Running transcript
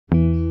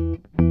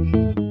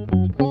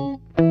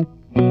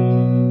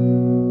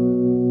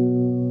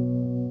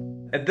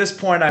this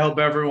point, I hope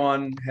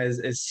everyone has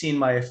seen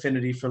my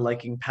affinity for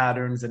liking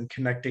patterns and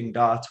connecting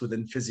dots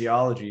within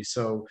physiology.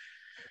 So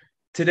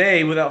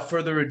today, without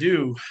further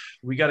ado,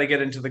 we got to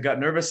get into the gut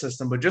nervous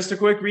system. But just a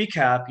quick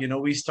recap,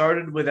 we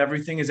started with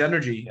everything is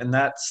energy, and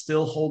that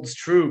still holds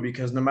true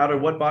because no matter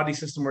what body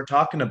system we're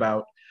talking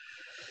about,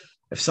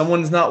 if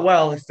someone's not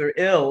well, if they're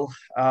ill,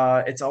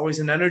 it's always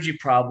an energy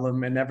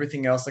problem, and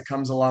everything else that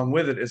comes along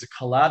with it is a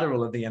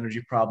collateral of the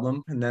energy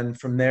problem. And then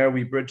from there,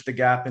 we bridge the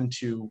gap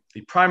into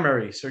the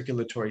primary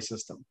circulatory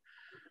system,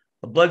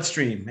 the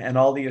bloodstream, and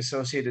all the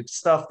associated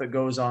stuff that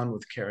goes on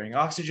with carrying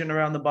oxygen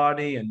around the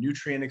body and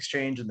nutrient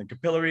exchange in the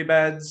capillary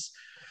beds,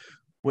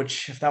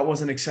 which, if that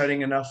wasn't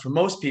exciting enough for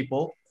most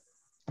people,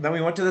 then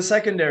we went to the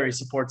secondary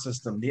support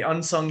system, the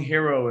unsung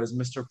hero, as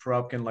Mr.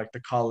 Perupkin liked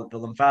to call it, the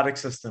lymphatic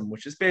system,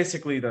 which is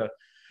basically the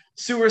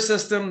sewer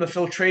system, the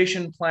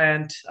filtration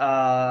plant,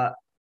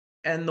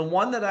 and the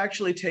one that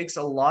actually takes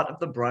a lot of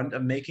the brunt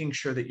of making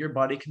sure that your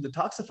body can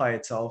detoxify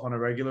itself on a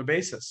regular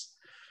basis.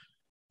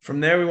 From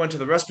there, we went to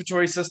the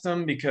respiratory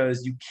system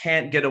because you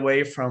can't get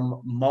away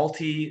from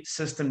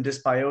multi-system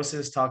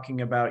dysbiosis,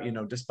 talking about,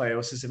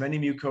 dysbiosis of any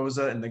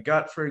mucosa in the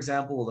gut, for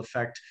example, will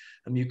affect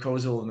a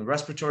mucosal in the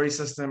respiratory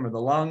system or the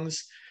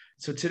lungs.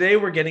 So today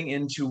we're getting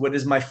into what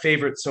is my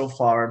favorite so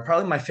far, and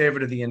probably my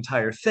favorite of the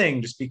entire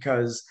thing, just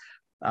because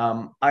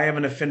I have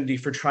an affinity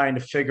for trying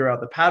to figure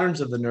out the patterns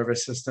of the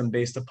nervous system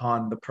based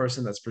upon the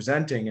person that's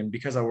presenting. And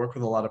because I work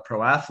with a lot of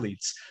pro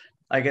athletes,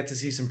 I get to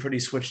see some pretty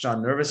switched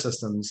on nervous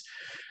systems.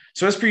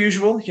 So as per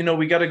usual,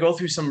 we got to go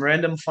through some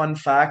random fun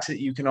facts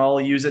that you can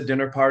all use at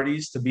dinner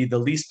parties to be the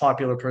least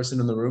popular person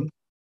in the room.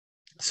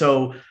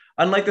 So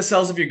unlike the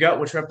cells of your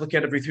gut, which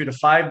replicate every 3 to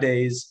 5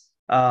 days,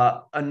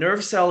 a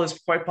nerve cell is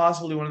quite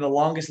possibly one of the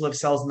longest lived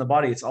cells in the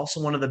body. It's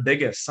also one of the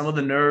biggest. Some of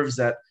the nerves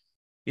that,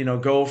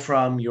 go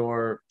from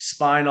your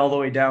spine all the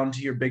way down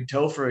to your big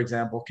toe, for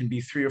example, can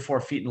be 3 or 4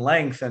 feet in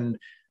length. And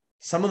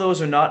some of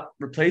those are not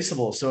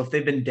replaceable. So if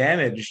they've been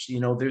damaged,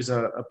 there's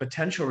a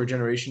potential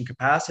regeneration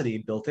capacity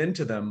built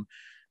into them.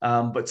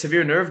 But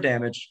severe nerve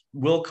damage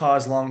will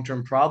cause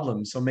long-term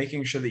problems. So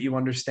making sure that you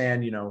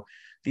understand,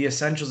 the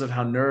essentials of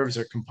how nerves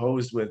are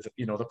composed with,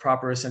 the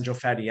proper essential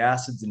fatty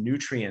acids and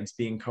nutrients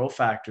being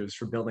cofactors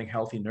for building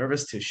healthy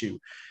nervous tissue.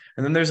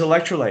 And then there's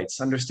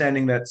electrolytes,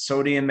 understanding that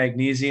sodium,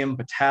 magnesium,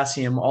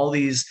 potassium, all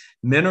these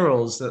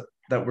minerals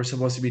that we're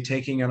supposed to be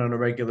taking on a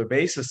regular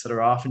basis that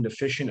are often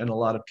deficient in a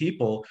lot of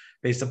people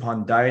based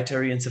upon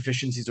dietary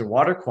insufficiencies or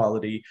water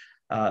quality,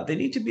 they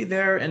need to be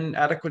there in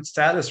adequate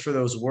status for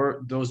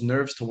those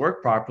nerves to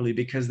work properly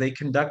because they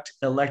conduct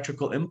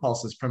electrical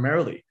impulses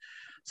primarily.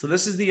 So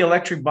this is the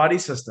electric body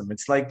system.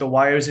 It's like the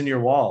wires in your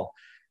wall.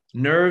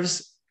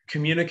 Nerves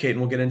communicate, and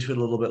we'll get into it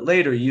a little bit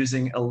later,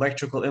 using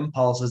electrical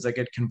impulses that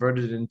get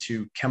converted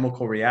into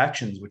chemical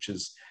reactions, which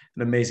is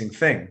an amazing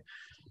thing.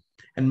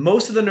 And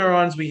most of the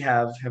neurons we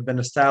have been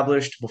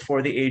established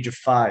before the age of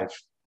 5.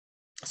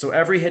 So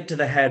every hit to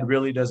the head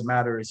really does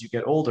matter as you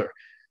get older.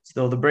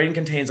 So the brain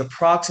contains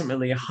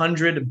approximately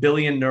 100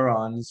 billion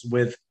neurons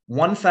with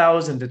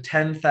 1,000 to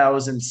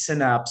 10,000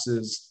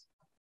 synapses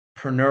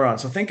per neuron.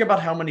 So think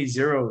about how many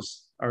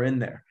zeros are in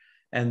there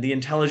and the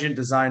intelligent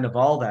design of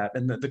all that.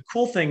 And the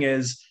cool thing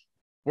is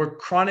we're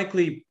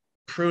chronically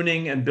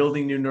pruning and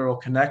building new neural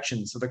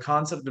connections. So the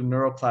concept of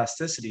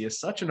neuroplasticity is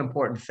such an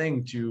important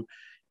thing to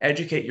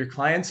educate your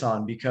clients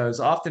on, because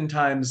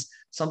oftentimes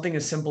something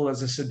as simple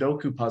as a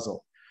Sudoku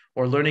puzzle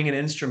or learning an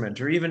instrument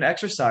or even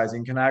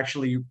exercising can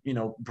actually,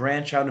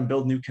 branch out and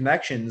build new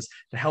connections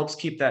that helps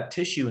keep that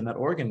tissue and that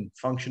organ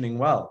functioning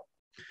well.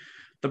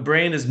 The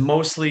brain is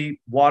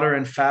mostly water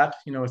and fat,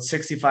 it's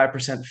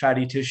 65%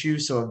 fatty tissue.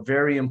 So a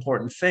very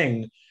important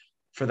thing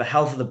for the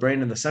health of the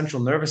brain and the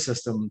central nervous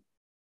system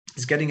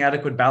is getting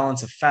adequate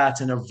balance of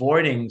fats and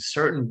avoiding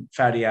certain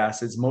fatty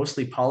acids,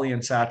 mostly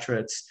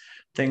polyunsaturates,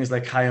 things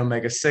like high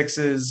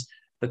omega-6s,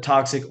 the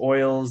toxic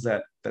oils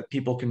that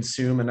people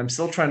consume. And I'm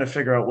still trying to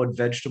figure out what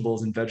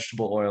vegetables and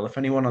vegetable oil. If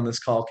anyone on this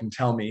call can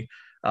tell me,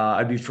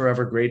 I'd be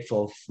forever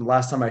grateful. The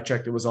last time I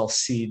checked, it was all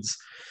seeds.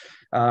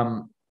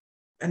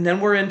 And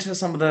then we're into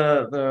some of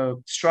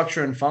the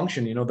structure and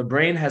function. The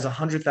brain has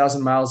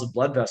 100,000 miles of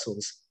blood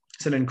vessels.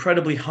 It's an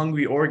incredibly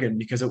hungry organ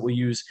because it will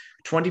use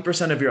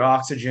 20% of your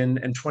oxygen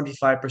and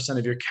 25%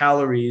 of your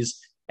calories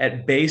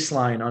at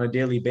baseline on a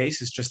daily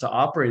basis just to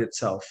operate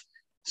itself.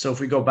 So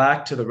if we go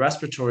back to the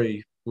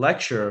respiratory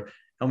lecture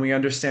and we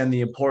understand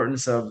the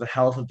importance of the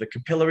health of the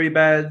capillary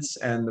beds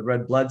and the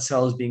red blood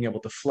cells being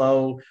able to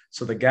flow,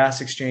 so the gas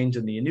exchange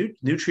and the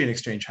nutrient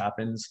exchange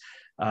happens,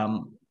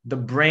 the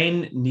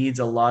brain needs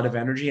a lot of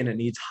energy and it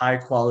needs high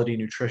quality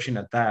nutrition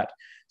at that.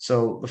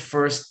 So the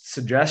first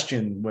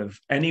suggestion with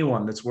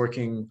anyone that's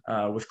working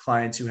with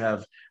clients who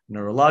have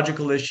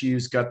neurological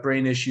issues,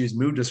 gut-brain issues,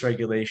 mood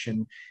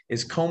dysregulation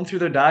is comb through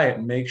their diet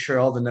and make sure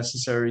all the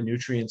necessary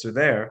nutrients are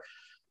there.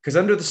 Because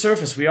under the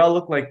surface, we all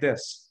look like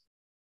this,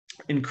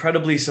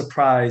 incredibly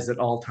surprised at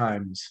all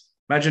times.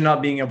 Imagine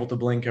not being able to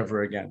blink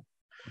ever again.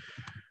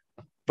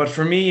 But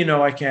for me,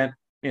 I can't,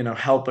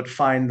 help but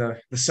find the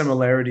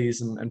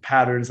similarities and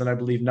patterns, and I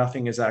believe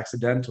nothing is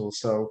accidental.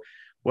 So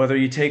Whether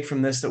you take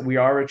from this that we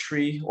are a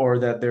tree or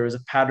that there is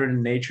a pattern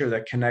in nature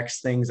that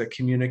connects things that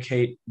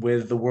communicate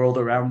with the world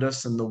around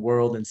us and the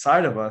world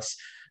inside of us,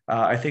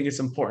 I think it's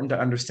important to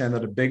understand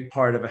that a big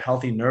part of a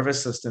healthy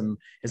nervous system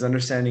is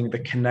understanding the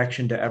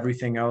connection to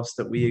everything else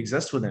that we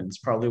exist within. It's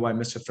probably why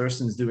Mr.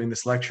 Thurston's doing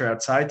this lecture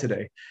outside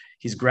today.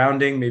 He's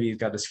grounding, maybe he's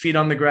got his feet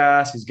on the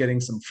grass, he's getting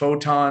some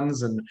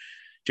photons, and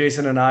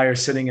Jason and I are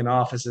sitting in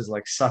offices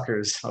like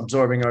suckers,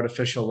 absorbing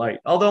artificial light,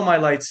 although my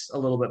light's a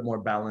little bit more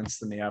balanced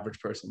than the average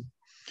person.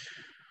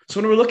 So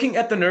when we're looking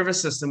at the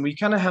nervous system, we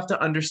kind of have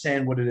to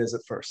understand what it is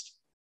at first.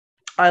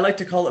 I like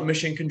to call it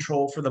mission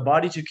control for the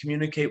body to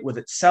communicate with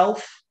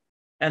itself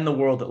and the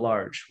world at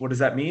large. What does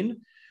that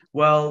mean?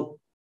 Well,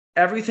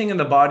 everything in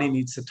the body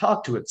needs to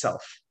talk to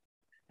itself.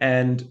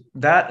 And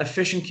that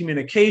efficient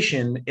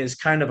communication is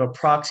kind of a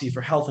proxy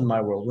for health in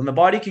my world. When the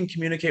body can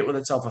communicate with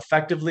itself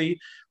effectively,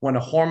 when a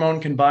hormone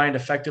can bind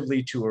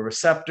effectively to a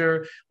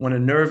receptor, when a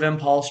nerve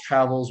impulse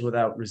travels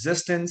without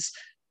resistance,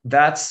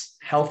 that's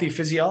healthy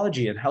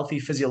physiology and healthy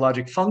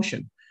physiologic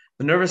function.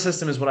 The nervous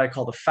system is what I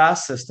call the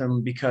fast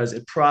system because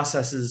it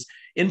processes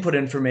input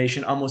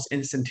information almost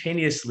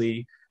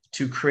instantaneously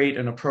to create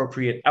an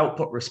appropriate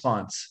output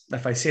response.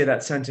 If I say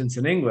that sentence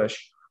in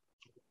English,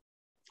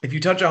 if you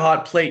touch a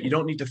hot plate, you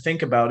don't need to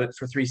think about it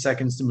for 3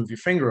 seconds to move your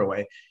finger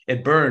away.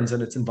 It burns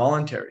and it's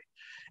involuntary.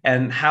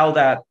 And how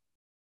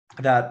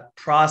that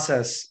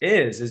process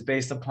is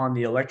based upon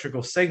the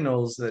electrical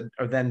signals that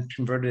are then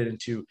converted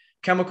into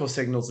chemical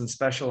signals in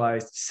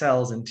specialized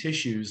cells and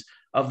tissues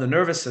of the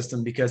nervous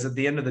system, because at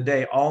the end of the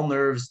day, all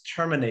nerves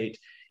terminate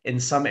in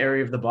some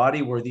area of the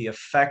body where the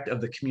effect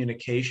of the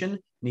communication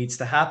needs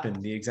to happen.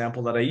 The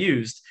example that I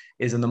used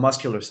is in the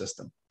muscular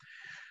system.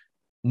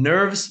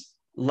 Nerves,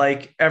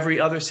 like every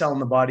other cell in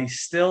the body,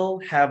 still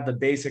have the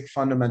basic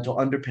fundamental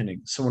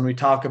underpinning. So when we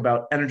talk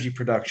about energy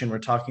production, we're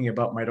talking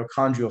about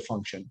mitochondrial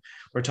function.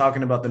 We're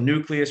talking about the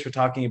nucleus. We're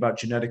talking about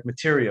genetic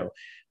material.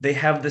 They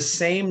have the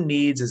same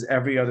needs as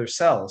every other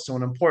cell. So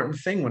an important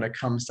thing when it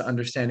comes to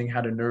understanding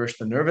how to nourish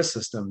the nervous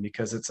system,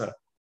 because it's a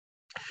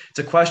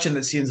question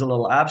that seems a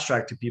little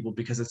abstract to people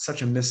because it's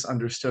such a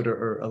misunderstood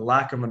or a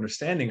lack of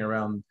understanding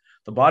around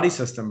the body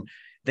system.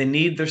 They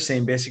need their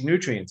same basic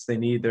nutrients. They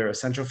need their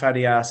essential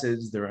fatty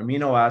acids, their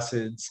amino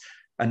acids,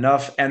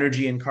 enough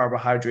energy and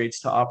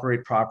carbohydrates to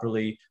operate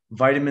properly,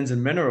 vitamins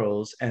and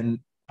minerals, and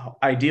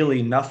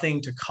ideally nothing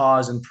to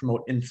cause and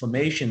promote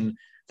inflammation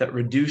that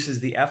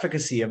reduces the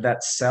efficacy of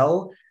that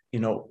cell,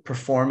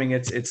 performing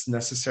its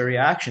necessary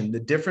action. The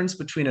difference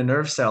between a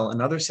nerve cell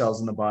and other cells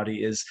in the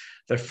body is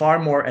they're far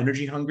more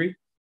energy hungry.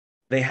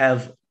 They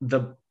have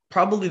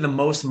probably the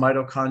most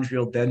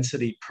mitochondrial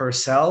density per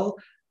cell,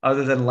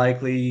 other than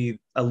likely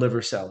a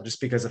liver cell, just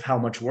because of how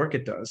much work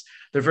it does.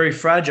 They're very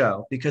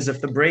fragile because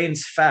if the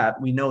brain's fat,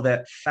 we know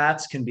that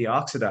fats can be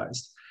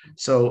oxidized.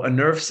 So a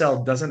nerve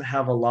cell doesn't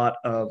have a lot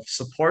of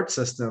support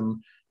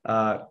system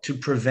to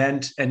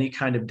prevent any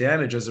kind of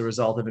damage as a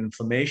result of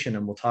inflammation.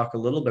 And we'll talk a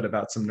little bit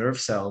about some nerve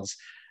cells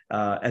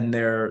and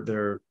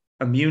their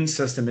immune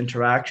system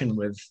interaction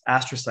with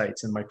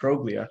astrocytes and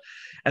microglia.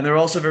 And they're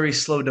also very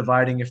slow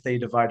dividing if they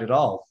divide at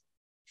all.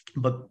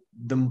 But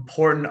the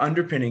important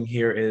underpinning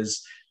here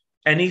is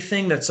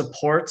anything that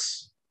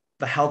supports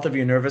the health of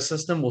your nervous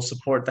system will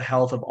support the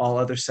health of all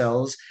other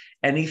cells.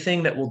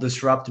 Anything that will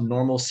disrupt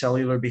normal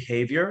cellular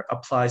behavior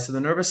applies to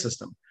the nervous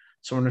system.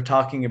 So when we're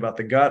talking about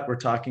the gut, we're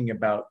talking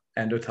about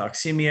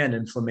endotoxemia and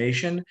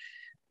inflammation.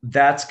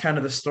 That's kind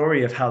of the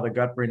story of how the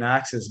gut-brain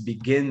axis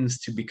begins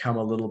to become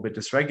a little bit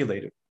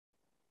dysregulated.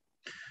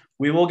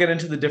 We will get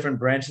into the different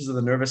branches of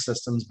the nervous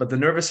systems, but the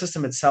nervous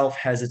system itself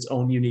has its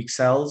own unique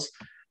cells.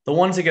 The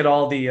ones that get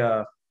all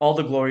the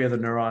glory of the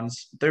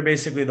neurons, they're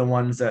basically the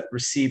ones that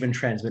receive and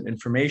transmit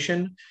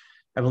information.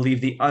 I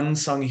believe the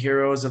unsung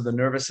heroes of the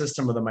nervous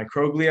system are the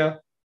microglia.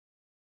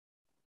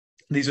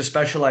 These are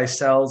specialized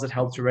cells that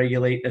help to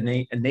regulate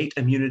innate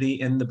immunity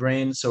in the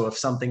brain. So if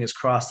something has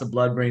crossed the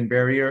blood-brain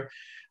barrier,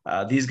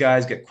 these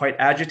guys get quite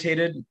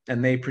agitated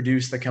and they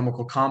produce the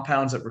chemical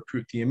compounds that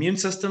recruit the immune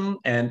system.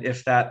 And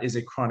if that is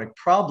a chronic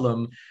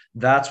problem,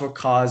 that's what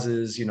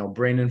causes,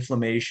 brain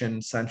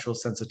inflammation, central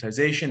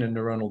sensitization, and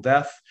neuronal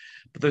death.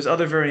 But there's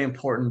other very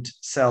important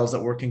cells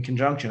that work in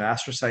conjunction,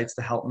 astrocytes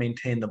to help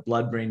maintain the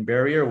blood-brain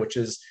barrier, which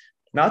is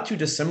not too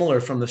dissimilar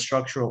from the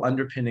structural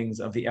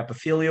underpinnings of the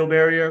epithelial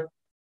barrier.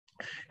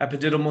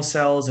 Epididymal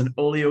cells and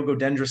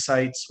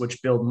oligodendrocytes,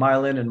 which build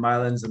myelin, and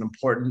myelin is an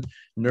important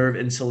nerve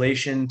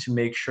insulation to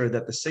make sure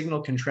that the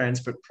signal can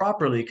transmit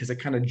properly because it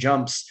kind of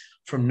jumps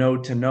from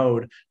node to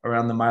node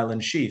around the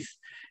myelin sheath.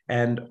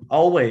 And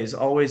always,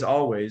 always,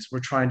 always,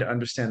 we're trying to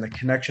understand the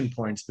connection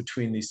points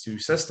between these two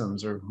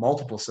systems or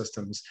multiple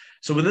systems.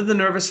 So within the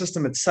nervous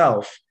system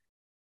itself,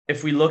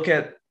 if we look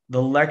at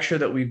the lecture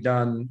that we've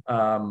done,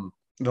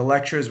 the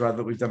lectures rather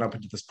that we've done up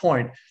until this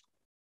point,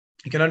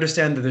 you can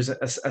understand that there's an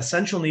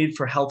essential need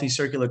for healthy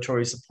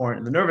circulatory support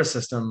in the nervous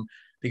system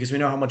because we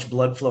know how much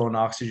blood flow and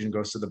oxygen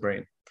goes to the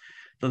brain.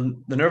 The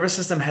nervous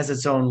system has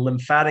its own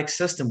lymphatic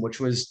system, which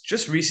was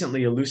just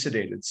recently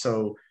elucidated.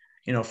 So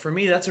For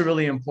me, that's a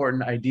really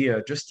important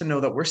idea, just to know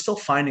that we're still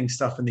finding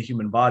stuff in the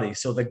human body.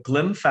 So the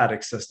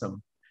glymphatic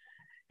system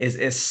is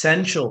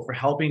essential for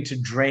helping to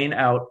drain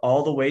out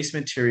all the waste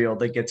material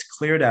that gets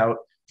cleared out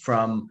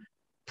from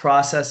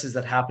processes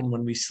that happen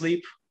when we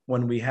sleep,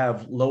 when we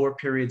have lower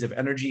periods of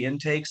energy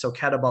intake, so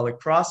catabolic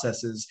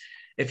processes.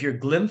 If your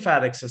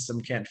glymphatic system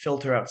can't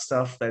filter out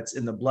stuff that's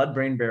in the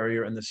blood-brain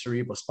barrier and the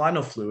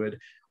cerebrospinal fluid,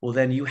 well,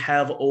 then you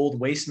have old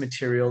waste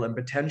material and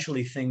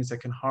potentially things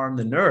that can harm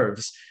the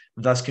nerves,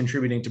 thus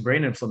contributing to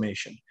brain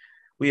inflammation.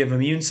 We have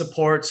immune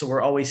support, so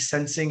we're always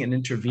sensing and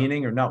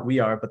intervening, or not we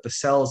are, but the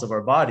cells of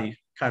our body,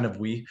 kind of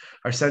we,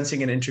 are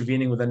sensing and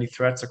intervening with any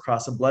threats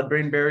across the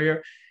blood-brain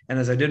barrier. And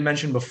as I did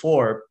mention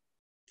before,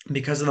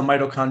 because of the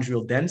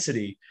mitochondrial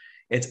density,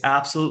 it's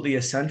absolutely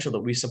essential that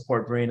we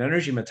support brain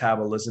energy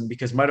metabolism,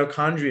 because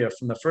mitochondria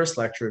from the first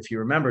lecture, if you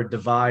remember,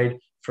 divide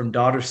from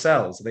daughter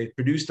cells. They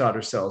produce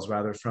daughter cells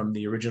rather from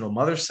the original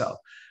mother cell.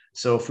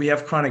 So if we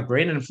have chronic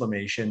brain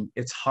inflammation,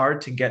 it's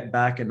hard to get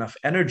back enough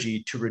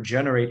energy to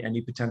regenerate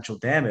any potential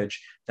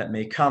damage that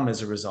may come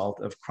as a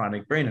result of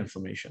chronic brain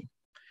inflammation.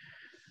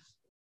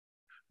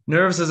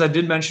 Nerves, as I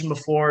did mention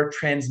before,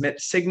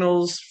 transmit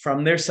signals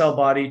from their cell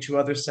body to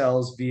other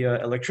cells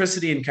via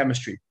electricity and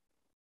chemistry.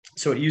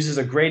 So it uses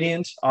a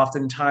gradient,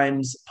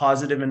 oftentimes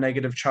positive and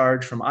negative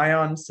charge from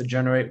ions, to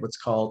generate what's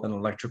called an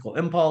electrical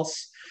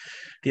impulse.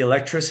 The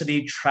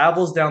electricity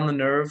travels down the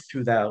nerve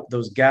through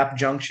those gap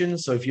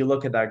junctions. So if you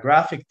look at that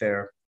graphic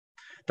there,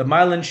 the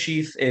myelin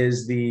sheath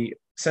is the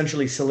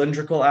essentially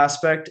cylindrical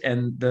aspect,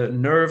 and the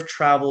nerve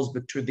travels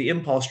between, the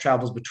impulse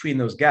travels between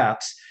those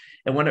gaps.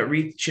 And when it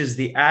reaches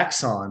the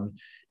axon,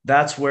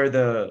 that's where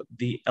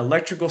the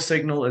electrical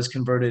signal is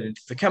converted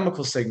into the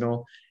chemical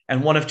signal.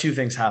 And one of two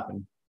things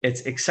happen.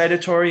 It's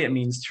excitatory, it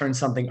means turn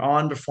something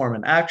on, perform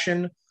an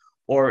action,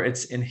 or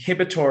it's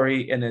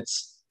inhibitory and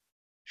it's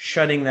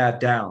shutting that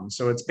down.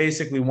 So it's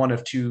basically one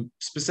of two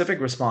specific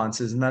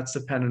responses, and that's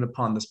dependent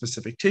upon the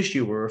specific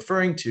tissue we're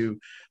referring to.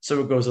 So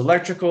it goes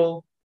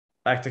electrical,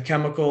 back to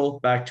chemical,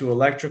 back to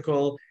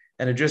electrical,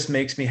 and it just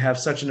makes me have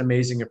such an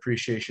amazing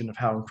appreciation of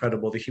how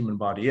incredible the human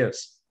body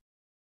is.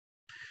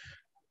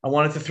 I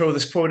wanted to throw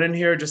this quote in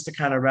here just to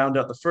kind of round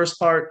out the first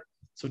part.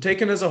 So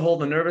taken as a whole,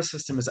 the nervous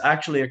system is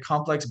actually a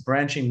complex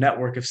branching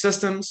network of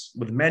systems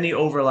with many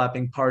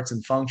overlapping parts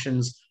and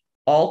functions,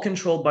 all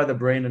controlled by the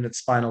brain and its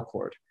spinal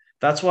cord.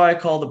 That's why I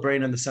call the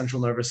brain and the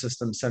central nervous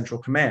system central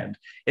command.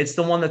 It's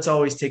the one that's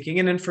always taking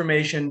in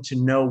information to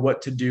know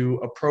what to do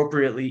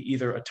appropriately,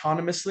 either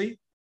autonomously,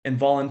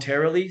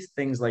 involuntarily,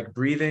 things like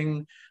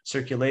breathing,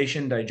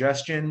 circulation,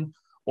 digestion,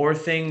 or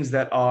things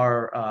that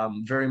are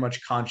very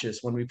much conscious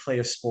when we play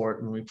a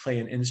sport, when we play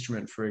an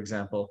instrument, for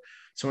example.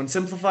 So in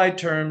simplified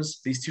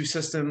terms, these two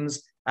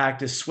systems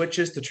act as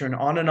switches to turn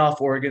on and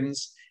off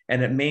organs,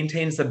 and it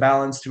maintains the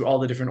balance through all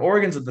the different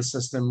organs of the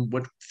system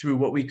through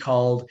what we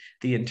call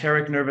the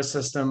enteric nervous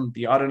system,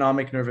 the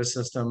autonomic nervous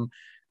system,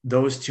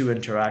 those two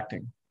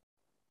interacting.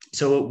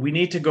 So we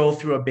need to go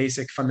through a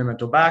basic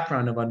fundamental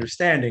background of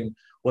understanding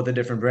what the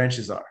different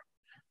branches are.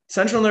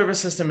 Central nervous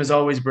system is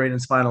always brain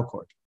and spinal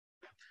cord.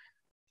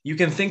 You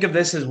can think of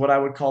this as what I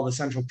would call the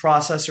central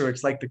processor.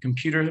 It's like the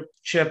computer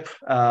chip.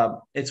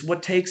 It's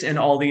what takes in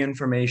all the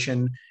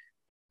information,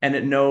 and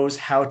it knows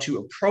how to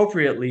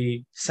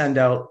appropriately send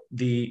out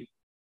the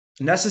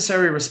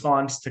necessary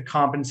response to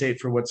compensate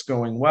for what's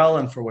going well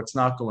and for what's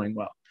not going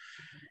well.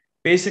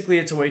 Basically,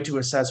 it's a way to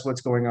assess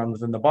what's going on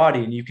within the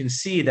body. And you can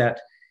see that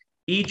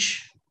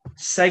each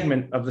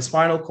segment of the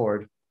spinal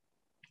cord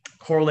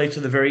correlates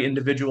to the very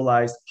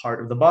individualized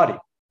part of the body.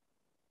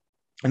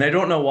 And I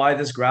don't know why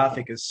this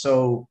graphic is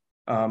so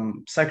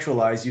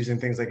sexualized, using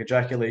things like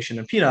ejaculation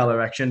and penile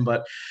erection,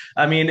 but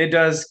I mean, it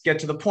does get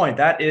to the point.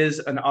 That is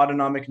an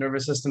autonomic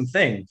nervous system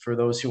thing, for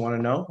those who want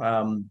to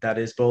know. That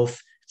is both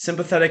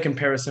sympathetic and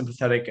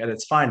parasympathetic at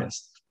its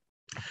finest.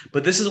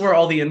 But this is where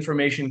all the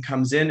information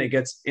comes in. It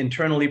gets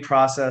internally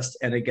processed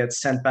and it gets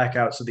sent back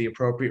out so the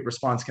appropriate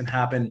response can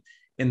happen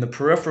in the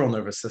peripheral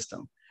nervous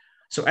system.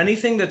 So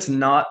anything that's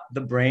not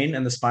the brain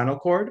and the spinal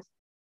cord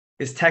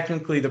is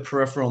technically the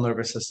peripheral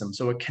nervous system.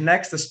 So it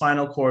connects the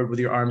spinal cord with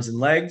your arms and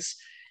legs.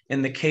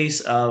 In the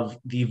case of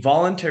the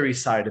voluntary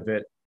side of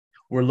it,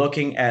 we're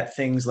looking at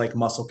things like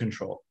muscle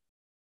control.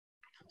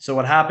 So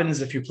what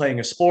happens if you're playing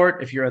a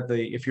sport, if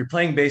you're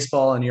playing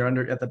baseball and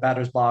you're at the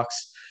batter's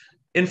box,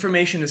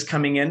 information is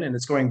coming in and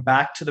it's going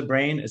back to the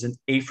brain as an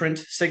afferent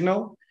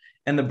signal.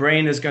 And the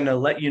brain is going to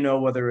let you know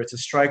whether it's a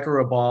strike or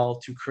a ball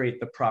to create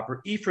the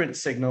proper efferent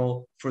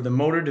signal for the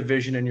motor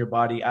division in your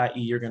body,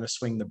 i.e. you're going to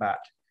swing the bat.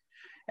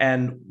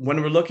 And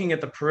when we're looking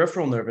at the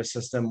peripheral nervous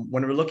system,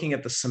 when we're looking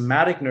at the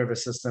somatic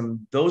nervous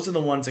system, those are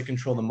the ones that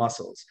control the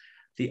muscles.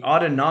 The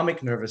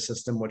autonomic nervous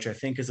system, which I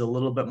think is a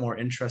little bit more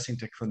interesting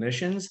to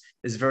clinicians,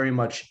 is very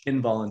much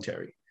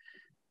involuntary.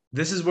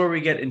 This is where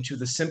we get into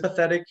the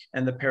sympathetic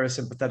and the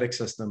parasympathetic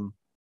system.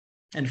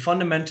 And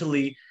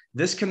fundamentally,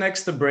 this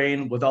connects the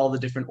brain with all the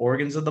different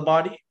organs of the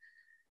body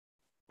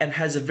and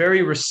has a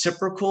very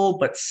reciprocal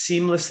but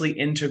seamlessly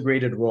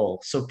integrated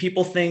role. So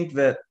people think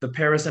that the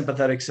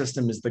parasympathetic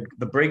system is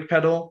the brake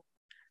pedal,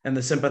 and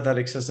the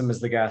sympathetic system is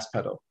the gas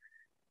pedal.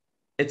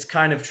 It's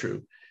kind of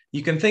true.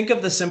 You can think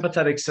of the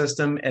sympathetic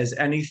system as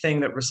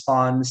anything that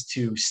responds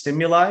to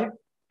stimuli,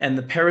 and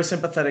the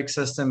parasympathetic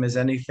system is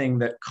anything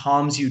that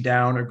calms you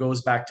down or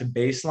goes back to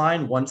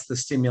baseline once the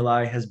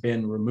stimuli has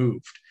been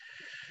removed.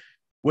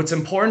 What's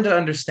important to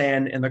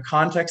understand in the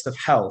context of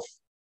health,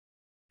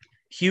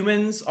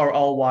 humans are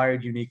all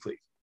wired uniquely.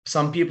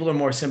 Some people are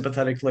more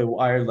sympathetically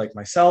wired, like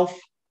myself.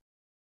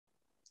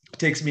 It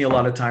takes me a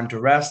lot of time to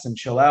rest and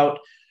chill out.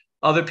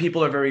 Other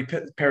people are very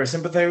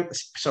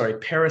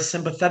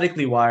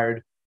parasympathetically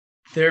wired.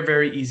 They're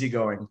very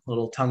easygoing. A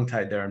little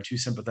tongue-tied there. I'm too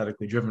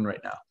sympathetically driven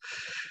right now.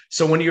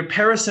 So when you're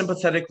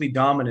parasympathetically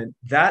dominant,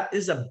 that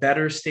is a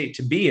better state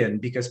to be in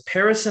because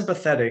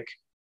parasympathetic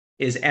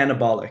is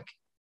anabolic.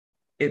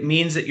 It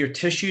means that your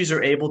tissues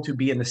are able to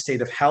be in a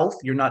state of health.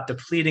 You're not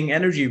depleting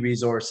energy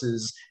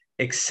resources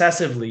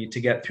excessively to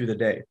get through the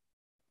day.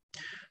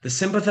 The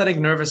sympathetic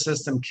nervous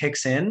system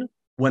kicks in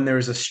when there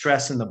is a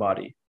stress in the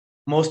body.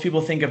 Most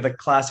people think of the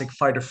classic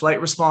fight or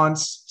flight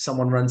response.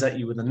 Someone runs at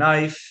you with a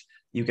knife,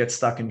 you get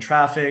stuck in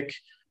traffic,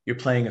 you're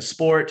playing a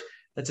sport.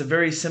 That's a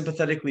very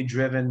sympathetically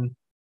driven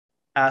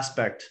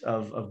aspect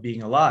of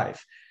being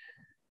alive.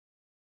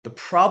 The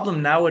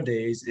problem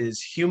nowadays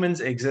is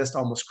humans exist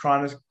almost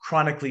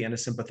chronically in a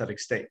sympathetic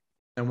state.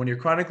 And when you're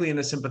chronically in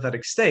a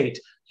sympathetic state,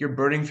 you're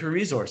burning through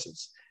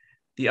resources.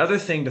 The other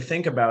thing to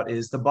think about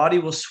is the body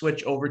will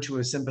switch over to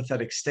a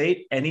sympathetic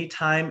state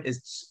anytime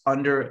it's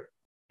under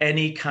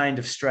any kind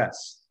of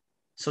stress.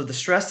 So the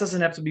stress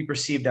doesn't have to be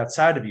perceived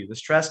outside of you. The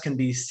stress can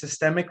be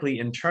systemically,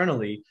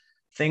 internally,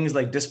 things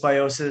like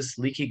dysbiosis,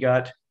 leaky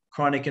gut,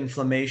 chronic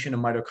inflammation,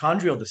 and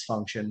mitochondrial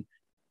dysfunction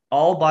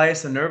all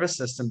bias the nervous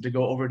system to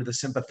go over to the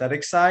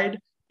sympathetic side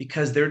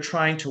because they're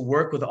trying to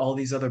work with all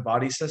these other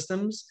body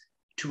systems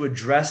to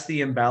address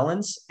the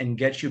imbalance and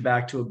get you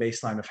back to a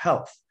baseline of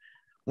health.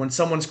 When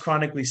someone's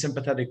chronically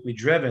sympathetically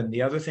driven,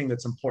 the other thing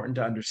that's important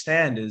to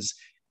understand is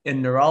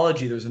in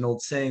neurology, there's an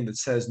old saying that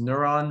says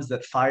neurons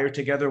that fire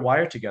together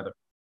wire together.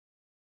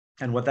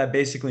 And what that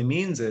basically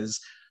means is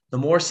the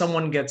more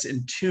someone gets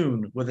in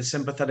tune with a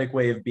sympathetic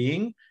way of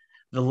being,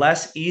 the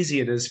less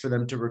easy it is for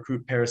them to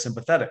recruit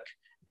parasympathetic.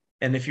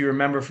 And if you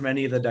remember from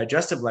any of the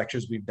digestive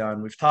lectures we've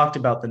done, we've talked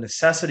about the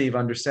necessity of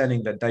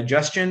understanding that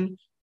digestion,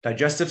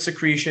 digestive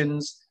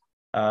secretions,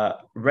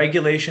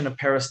 regulation of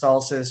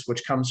peristalsis,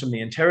 which comes from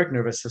the enteric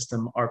nervous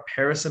system, are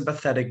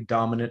parasympathetic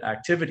dominant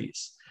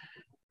activities.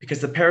 Because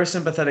the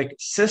parasympathetic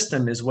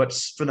system is what,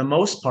 for the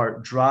most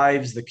part,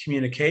 drives the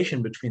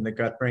communication between the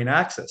gut-brain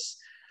axis.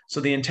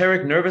 So the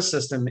enteric nervous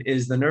system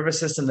is the nervous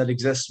system that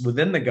exists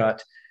within the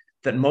gut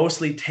that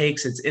mostly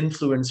takes its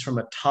influence from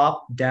a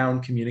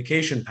top-down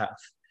communication path.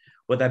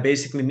 What that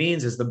basically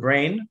means is the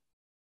brain,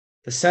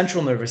 the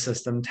central nervous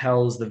system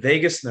tells the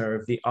vagus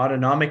nerve, the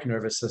autonomic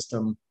nervous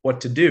system, what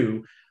to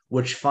do,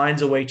 which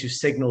finds a way to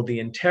signal the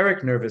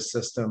enteric nervous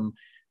system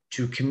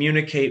to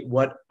communicate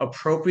what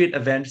appropriate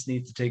events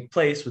need to take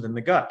place within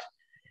the gut.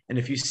 And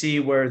if you see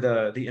where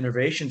the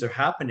innervations are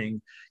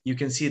happening, you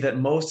can see that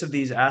most of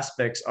these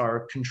aspects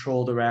are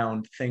controlled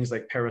around things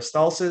like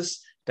peristalsis,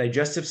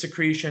 digestive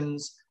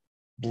secretions,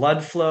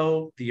 blood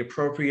flow, the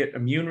appropriate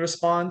immune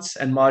response,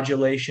 and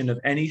modulation of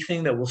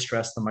anything that will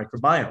stress the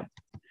microbiome.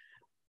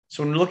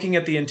 So when looking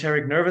at the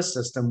enteric nervous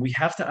system, we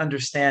have to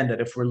understand that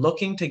if we're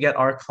looking to get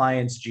our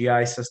clients'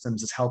 GI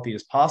systems as healthy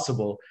as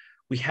possible,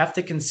 we have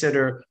to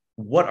consider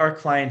what our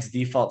client's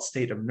default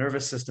state of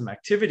nervous system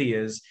activity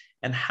is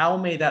and how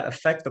may that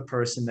affect the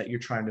person that you're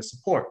trying to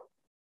support.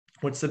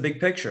 What's the big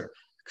picture?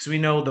 Because we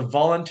know the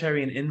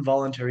voluntary and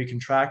involuntary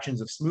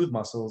contractions of smooth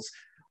muscles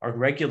are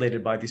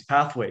regulated by these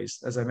pathways.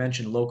 As I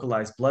mentioned,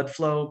 localized blood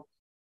flow,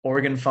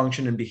 organ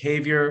function and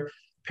behavior,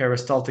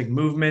 peristaltic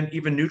movement,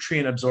 even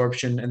nutrient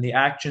absorption, and the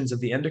actions of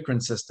the endocrine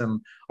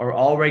system are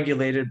all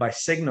regulated by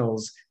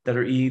signals that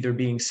are either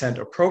being sent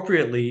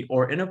appropriately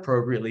or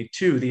inappropriately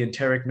to the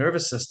enteric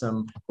nervous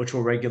system, which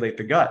will regulate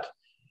the gut.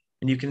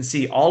 And you can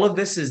see all of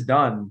this is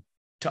done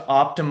to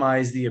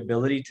optimize the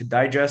ability to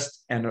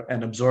digest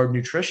and absorb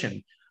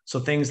nutrition. So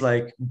things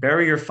like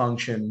barrier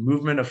function,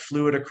 movement of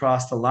fluid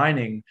across the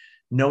lining,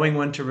 knowing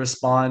when to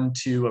respond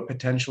to a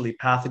potentially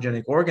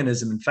pathogenic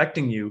organism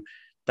infecting you,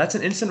 that's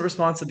an instant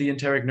response to the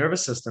enteric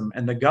nervous system.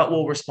 And the gut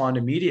will respond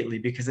immediately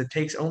because it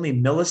takes only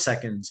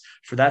milliseconds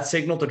for that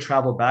signal to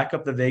travel back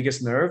up the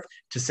vagus nerve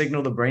to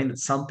signal the brain that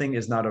something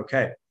is not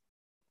okay.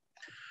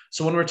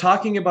 So when we're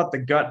talking about the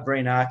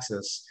gut-brain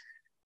axis,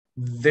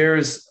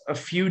 there's a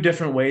few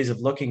different ways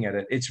of looking at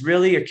it. It's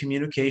really a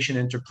communication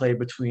interplay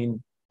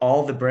between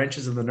all the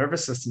branches of the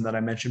nervous system that I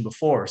mentioned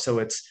before. So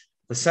it's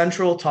the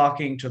central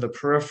talking to the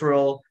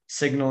peripheral,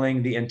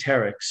 signaling the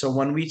enteric. So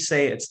when we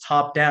say it's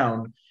top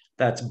down,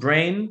 that's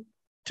brain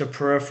to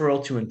peripheral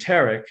to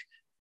enteric,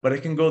 but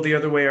it can go the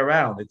other way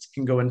around. It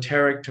can go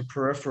enteric to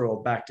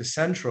peripheral back to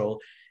central.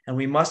 And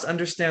we must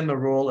understand the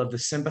role of the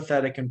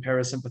sympathetic and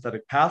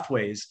parasympathetic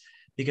pathways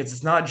because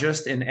it's not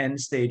just in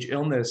end-stage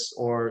illness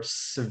or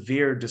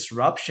severe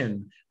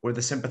disruption where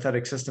the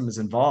sympathetic system is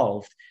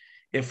involved.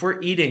 If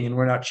we're eating and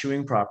we're not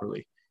chewing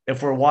properly,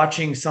 If we're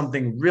watching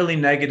something really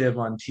negative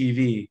on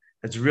TV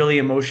that's really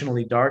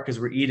emotionally dark as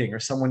we're eating, or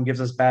someone gives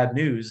us bad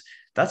news,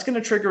 that's going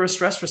to trigger a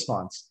stress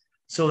response.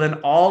 So then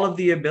all of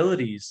the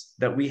abilities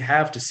that we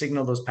have to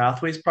signal those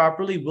pathways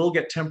properly will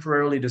get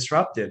temporarily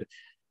disrupted.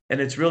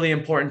 And it's really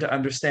important to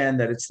understand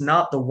that it's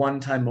not the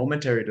one-time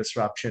momentary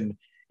disruption,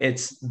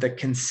 it's the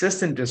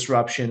consistent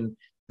disruption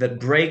that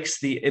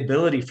breaks the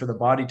ability for the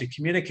body to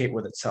communicate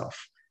with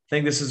itself. I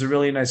think this is a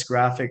really nice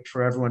graphic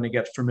for everyone to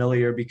get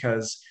familiar,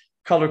 because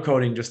color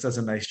coding just does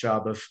a nice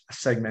job of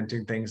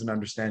segmenting things and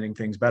understanding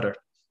things better.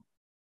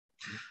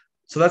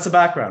 So that's the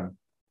background.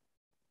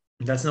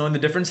 That's knowing the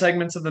different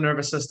segments of the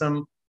nervous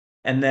system,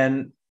 and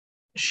then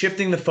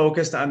shifting the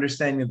focus to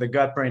understanding the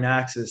gut-brain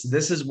axis.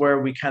 This is where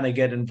we kind of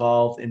get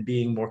involved in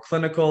being more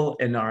clinical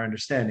in our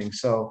understanding.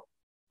 So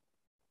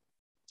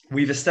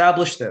we've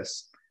established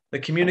this. The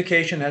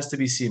communication has to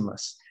be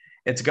seamless.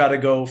 It's got to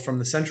go from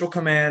the central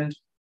command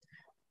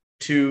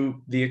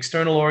to the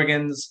external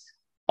organs,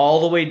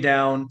 all the way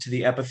down to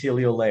the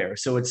epithelial layer.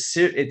 So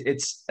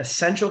it's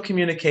essential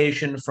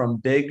communication from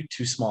big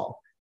to small.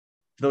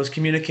 If those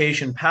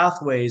communication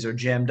pathways are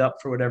jammed up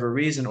for whatever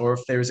reason, or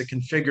if there's a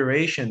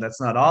configuration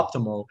that's not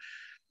optimal,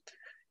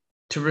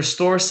 to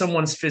restore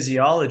someone's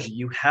physiology,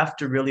 you have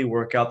to really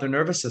work out their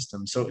nervous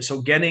system.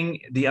 So getting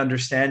the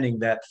understanding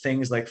that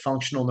things like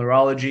functional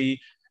neurology,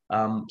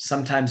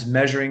 sometimes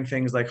measuring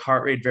things like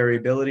heart rate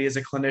variability as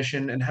a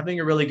clinician, and having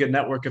a really good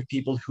network of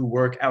people who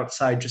work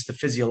outside just the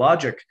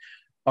physiologic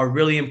are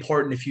really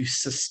important if you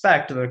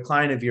suspect that a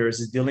client of yours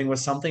is dealing with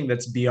something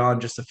that's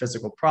beyond just a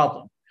physical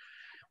problem.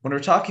 When we're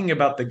talking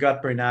about the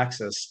gut-brain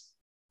axis,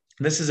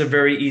 this is a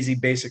very easy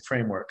basic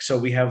framework. So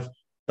we have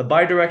the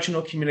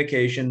bidirectional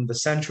communication, the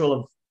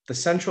central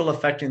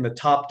affecting the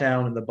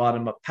top-down and the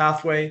bottom-up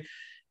pathway,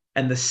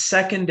 and the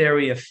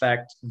secondary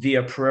effect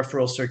via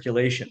peripheral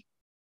circulation.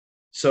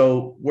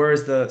 So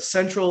whereas the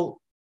central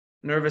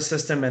nervous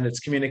system and its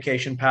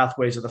communication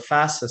pathways are the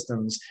fast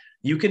systems,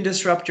 you can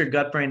disrupt your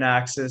gut-brain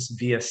axis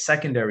via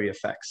secondary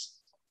effects.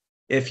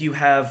 If you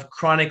have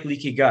chronic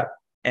leaky gut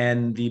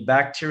and the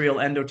bacterial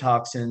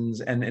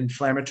endotoxins and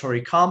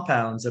inflammatory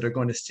compounds that are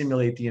going to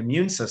stimulate the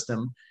immune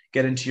system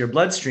get into your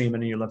bloodstream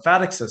and in your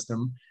lymphatic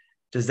system,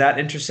 does that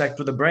intersect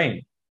with the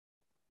brain?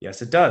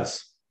 Yes, it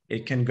does.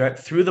 It can get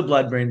through the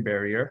blood-brain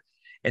barrier.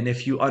 And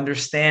if you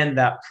understand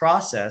that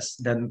process,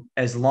 then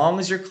as long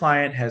as your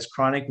client has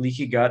chronic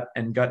leaky gut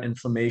and gut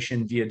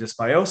inflammation via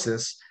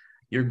dysbiosis,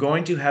 you're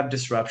going to have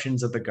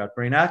disruptions of the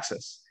gut-brain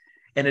axis.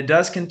 And it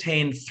does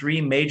contain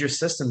three major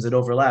systems that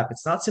overlap.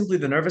 It's not simply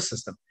the nervous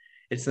system.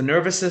 It's the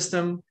nervous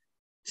system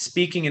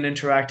speaking and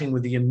interacting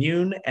with the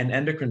immune and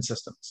endocrine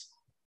systems.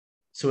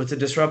 So it's a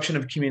disruption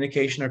of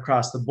communication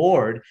across the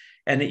board,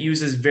 and it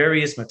uses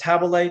various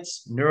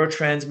metabolites,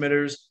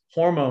 neurotransmitters,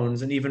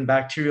 hormones, and even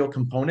bacterial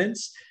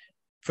components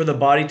for the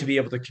body to be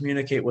able to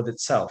communicate with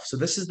itself. So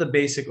this is the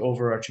basic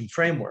overarching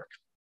framework.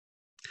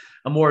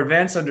 A more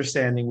advanced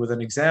understanding with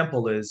an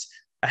example is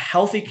a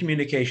healthy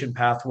communication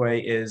pathway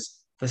is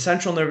the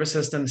central nervous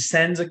system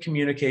sends a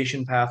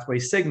communication pathway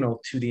signal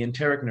to the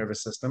enteric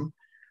nervous system,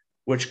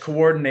 which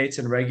coordinates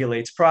and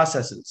regulates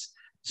processes.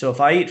 So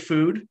if I eat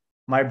food,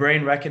 my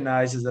brain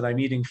recognizes that I'm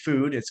eating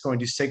food. It's going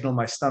to signal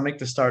my stomach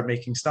to start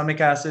making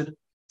stomach acid.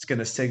 It's going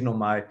to signal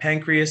my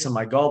pancreas and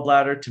my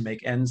gallbladder to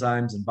make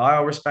enzymes and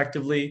bile,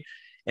 respectively.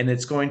 And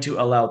it's going to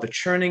allow the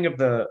churning of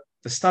the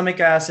stomach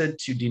acid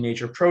to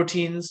denature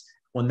proteins.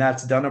 When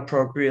that's done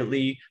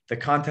appropriately, the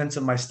contents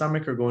of my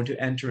stomach are going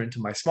to enter into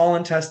my small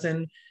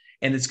intestine,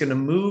 and it's going to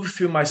move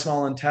through my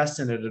small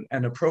intestine at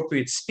an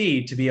appropriate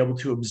speed to be able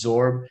to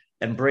absorb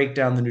and break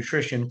down the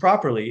nutrition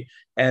properly.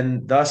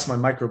 And thus my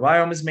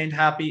microbiome is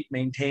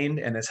maintained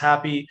and is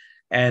happy.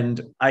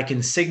 And I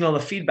can signal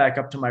the feedback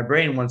up to my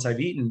brain once I've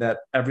eaten that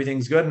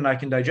everything's good and I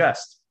can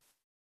digest.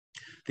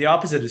 The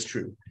opposite is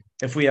true.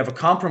 If we have a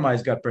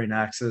compromised gut-brain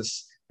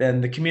axis,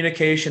 then the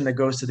communication that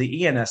goes to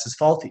the ENS is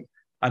faulty.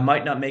 I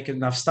might not make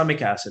enough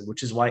stomach acid,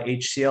 which is why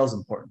HCl is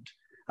important.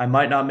 I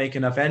might not make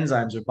enough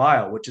enzymes or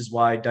bile, which is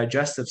why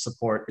digestive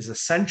support is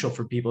essential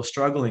for people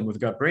struggling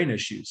with gut-brain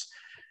issues.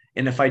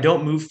 And if I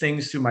don't move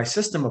things through my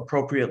system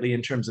appropriately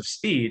in terms of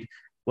speed,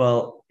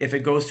 well, if it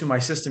goes through my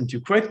system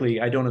too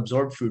quickly, I don't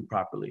absorb food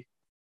properly.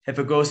 If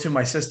it goes through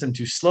my system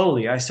too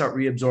slowly, I start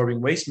reabsorbing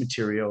waste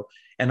material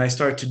and I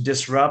start to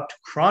disrupt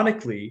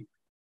chronically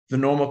the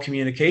normal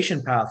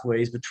communication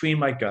pathways between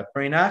my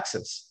gut-brain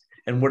axis.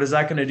 And what is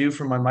that going to do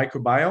for my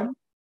microbiome?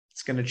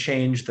 It's going to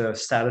change the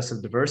status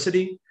of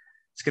diversity.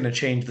 It's going to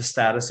change the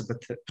status of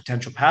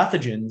potential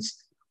pathogens,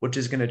 which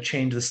is going to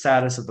change the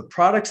status of the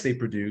products they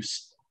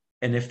produce.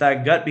 And if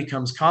that gut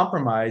becomes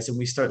compromised and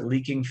we start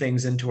leaking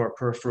things into our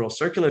peripheral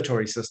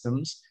circulatory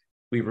systems,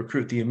 we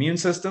recruit the immune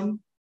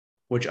system,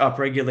 which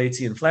upregulates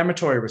the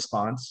inflammatory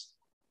response,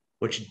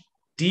 which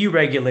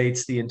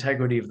deregulates the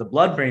integrity of the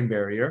blood-brain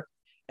barrier.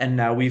 And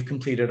now we've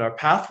completed our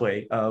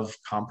pathway of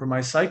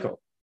compromised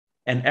cycle.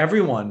 And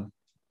everyone,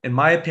 in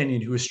my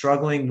opinion, who is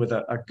struggling with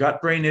a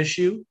gut-brain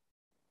issue,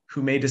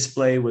 who may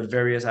display with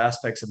various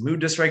aspects of mood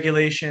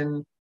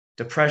dysregulation,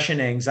 depression,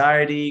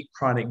 anxiety,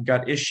 chronic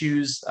gut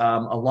issues,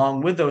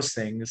 along with those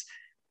things,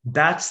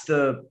 that's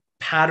the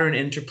pattern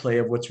interplay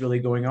of what's really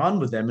going on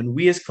with them. And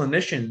we as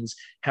clinicians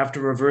have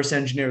to reverse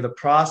engineer the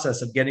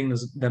process of getting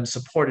them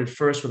supported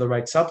first with the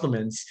right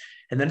supplements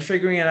and then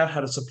figuring out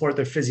how to support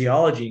their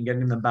physiology and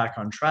getting them back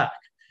on track.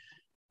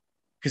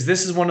 Because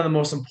this is one of the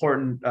most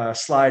important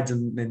slides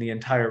in the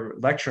entire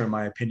lecture, in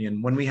my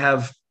opinion. When we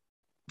have,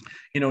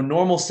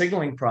 normal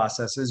signaling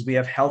processes, we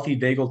have healthy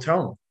vagal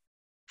tone.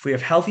 If we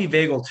have healthy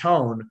vagal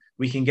tone,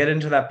 we can get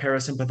into that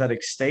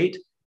parasympathetic state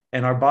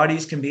and our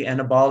bodies can be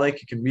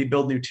anabolic, it can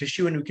rebuild new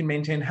tissue, and we can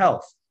maintain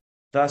health.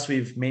 Thus,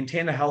 we've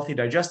maintained a healthy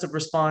digestive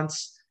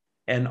response,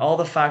 and all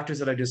the factors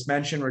that I just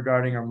mentioned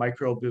regarding our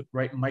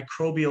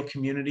microbial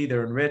community,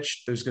 they're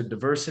enriched, there's good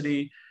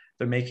diversity,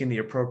 they're making the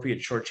appropriate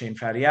short chain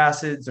fatty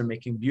acids, they're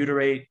making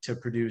butyrate to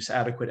produce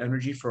adequate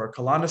energy for our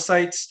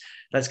colonocytes.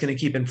 That's going to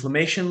keep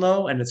inflammation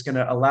low, and it's going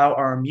to allow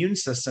our immune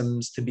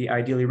systems to be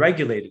ideally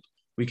regulated.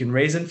 We can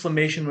raise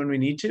inflammation when we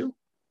need to,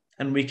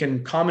 and we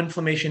can calm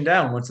inflammation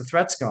down once the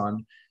threat's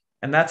gone,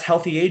 and that's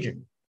healthy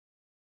aging.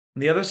 On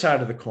the other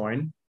side of the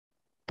coin,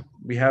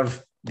 we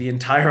have the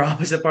entire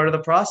opposite part of the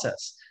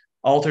process.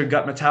 Altered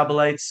gut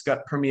metabolites,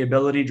 gut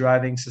permeability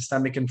driving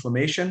systemic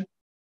inflammation.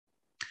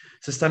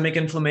 Systemic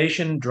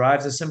inflammation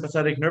drives a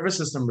sympathetic nervous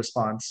system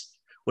response,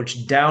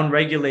 which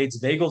downregulates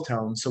vagal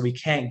tone, so we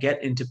can't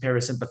get into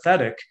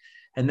parasympathetic.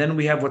 And then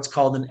we have what's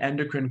called an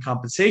endocrine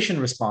compensation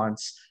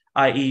response,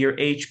 i.e. your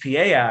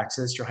HPA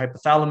axis, your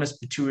hypothalamus,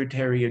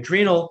 pituitary,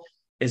 adrenal,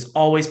 is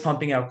always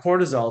pumping out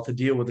cortisol to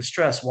deal with the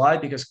stress. Why?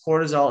 Because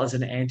cortisol is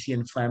an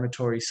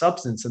anti-inflammatory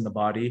substance in the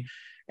body.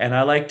 And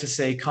I like to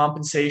say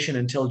compensation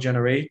until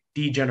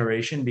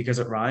degeneration, because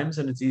it rhymes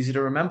and it's easy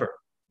to remember.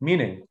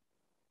 Meaning,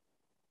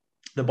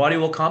 the body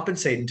will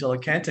compensate until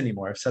it can't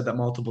anymore. I've said that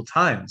multiple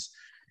times.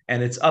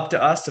 And it's up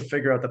to us to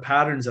figure out the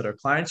patterns that our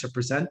clients are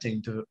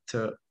presenting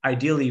to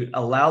ideally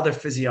allow their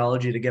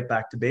physiology to get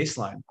back to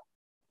baseline.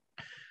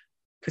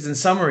 Because in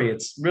summary,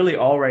 it's really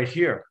all right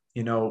here.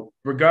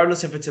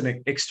 Regardless if it's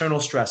an external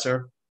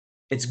stressor,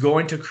 it's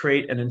going to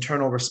create an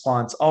internal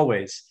response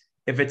always.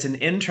 If it's an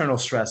internal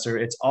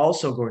stressor, it's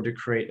also going to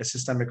create a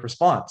systemic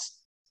response.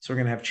 So we're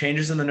going to have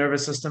changes in the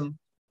nervous system,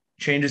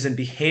 changes in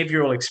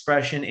behavioral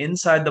expression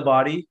inside the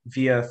body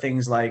via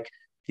things like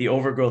the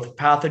overgrowth of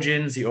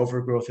pathogens, the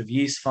overgrowth of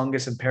yeast,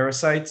 fungus, and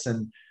parasites.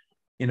 And,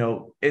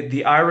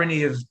 the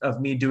irony of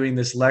me doing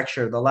this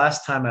lecture, the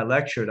last time I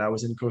lectured, I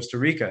was in Costa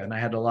Rica and I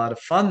had a lot of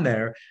fun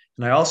there.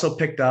 And I also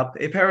picked up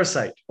a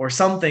parasite or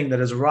something that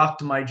has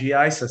rocked my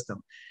GI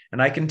system.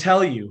 And I can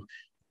tell you,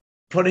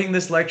 putting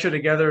this lecture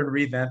together and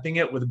revamping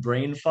it with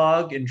brain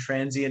fog and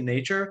transient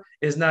nature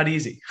is not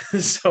easy.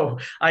 So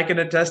I can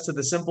attest to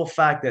the simple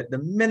fact that the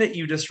minute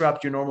you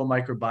disrupt your normal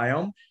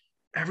microbiome,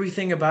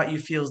 everything about you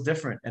feels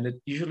different and it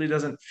usually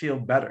doesn't feel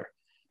better.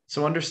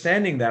 So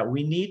understanding that,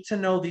 we need to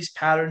know these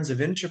patterns of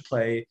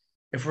interplay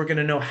if we're going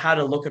to know how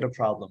to look at a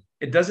problem.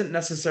 It doesn't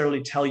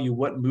necessarily tell you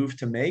what move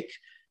to make.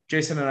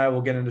 Jason and I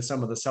will get into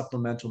some of the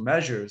supplemental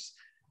measures,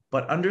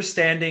 but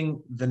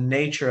understanding the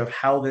nature of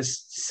how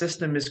this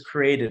system is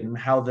created and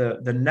how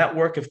the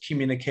network of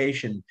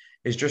communication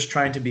is just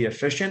trying to be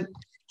efficient.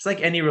 It's like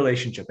any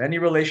relationship. Any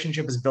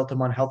relationship is built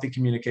upon healthy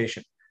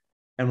communication.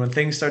 And when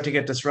things start to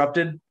get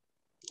disrupted,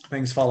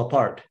 things fall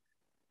apart.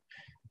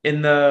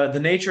 In the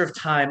nature of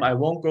time, I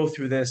won't go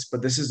through this,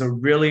 but this is a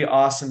really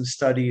awesome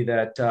study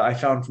that I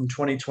found from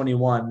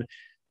 2021,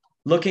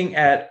 looking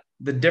at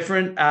the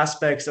different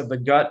aspects of the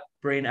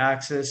gut-brain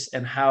axis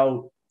and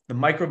how the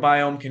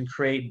microbiome can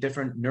create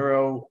different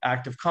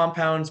neuroactive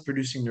compounds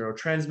producing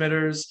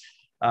neurotransmitters,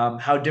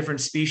 how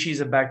different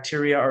species of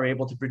bacteria are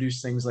able to produce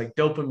things like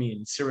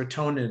dopamine,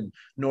 serotonin,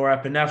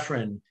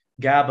 norepinephrine,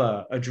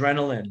 GABA,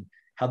 adrenaline,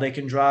 how they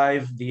can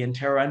drive the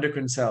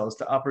enteroendocrine cells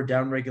to up or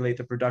down regulate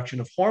the production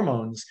of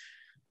hormones,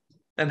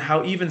 and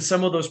how even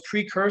some of those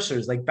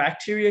precursors, like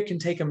bacteria, can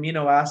take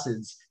amino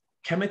acids,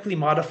 chemically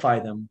modify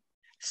them,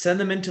 send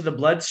them into the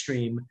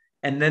bloodstream,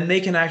 and then they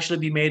can actually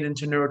be made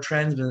into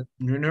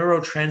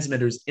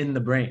neurotransmitters in the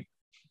brain.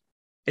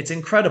 It's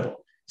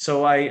incredible.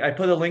 So I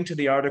put a link to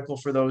the article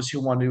for those who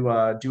want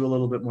to do a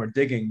little bit more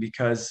digging,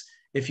 because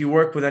if you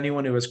work with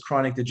anyone who has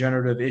chronic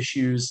degenerative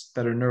issues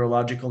that are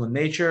neurological in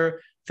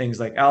nature,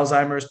 things like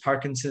Alzheimer's,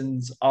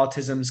 Parkinson's,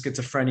 autism,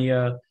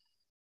 schizophrenia,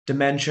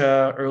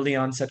 dementia, early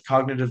onset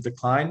cognitive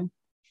decline,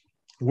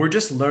 we're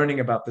just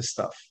learning about this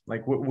stuff.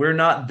 Like we're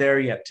not there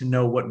yet to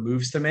know what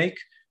moves to make.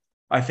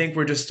 I think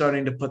we're just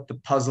starting to put the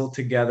puzzle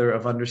together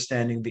of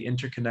understanding the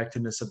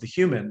interconnectedness of the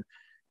human,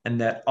 and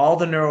that all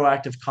the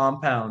neuroactive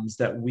compounds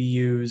that we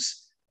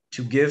use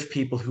to give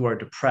people who are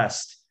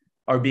depressed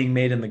are being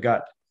made in the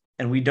gut.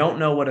 And we don't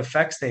know what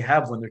effects they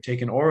have when they're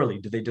taken orally.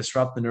 Do they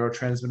disrupt the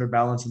neurotransmitter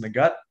balance in the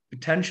gut?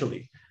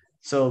 Potentially.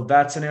 So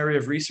that's an area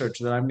of research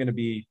that I'm going to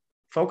be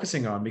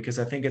focusing on, because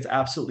I think it's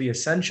absolutely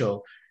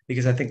essential,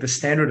 because I think the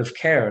standard of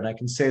care, and I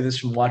can say this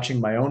from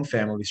watching my own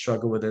family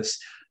struggle with this,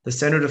 the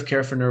standard of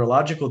care for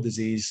neurological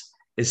disease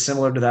is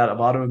similar to that of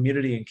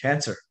autoimmunity and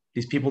cancer.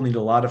 These people need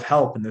a lot of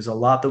help, and there's a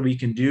lot that we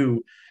can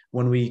do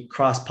when we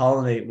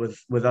cross-pollinate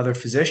with other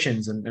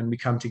physicians and we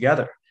come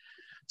together.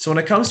 So when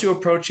it comes to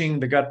approaching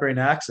the gut-brain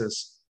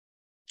axis,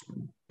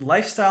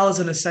 lifestyle is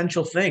an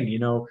essential thing.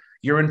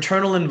 Your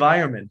internal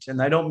environment,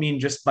 and I don't mean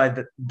just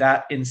by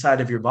that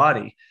inside of your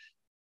body.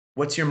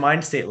 What's your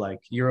mind state like?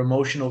 Your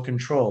emotional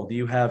control? Do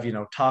you have,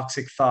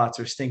 toxic thoughts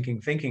or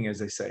stinking thinking, as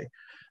they say?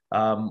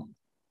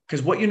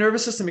 Because what your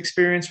nervous system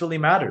experience really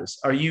matters.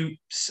 Are you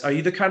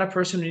the kind of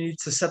person who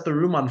needs to set the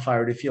room on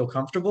fire to feel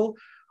comfortable?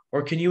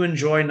 Or can you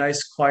enjoy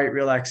nice, quiet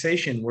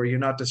relaxation where you're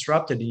not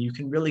disrupted and you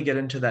can really get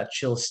into that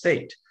chill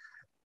state?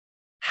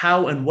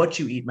 How and what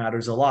you eat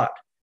matters a lot.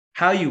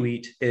 How you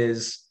eat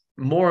is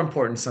more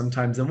important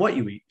sometimes than what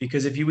you eat,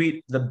 because if you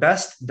eat the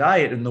best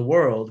diet in the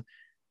world,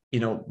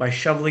 by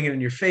shoveling it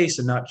in your face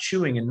and not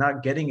chewing and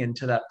not getting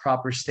into that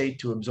proper state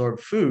to absorb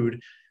food,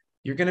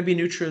 you're going to be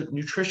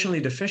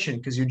nutritionally deficient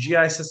because your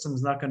GI system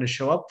is not going to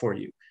show up for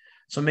you.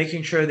 So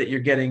making sure that you're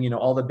getting,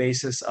 all the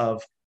basis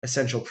of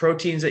essential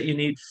proteins that you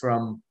need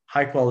from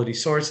high quality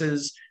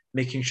sources,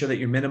 making sure that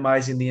you're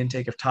minimizing the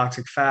intake of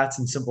toxic fats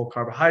and simple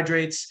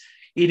carbohydrates,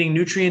 eating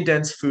nutrient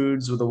dense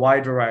foods with a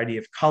wide variety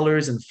of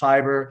colors and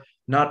fiber,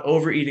 not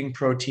overeating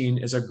protein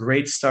is a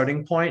great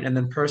starting point, and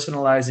then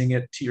personalizing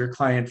it to your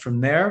client from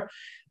there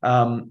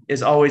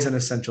is always an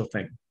essential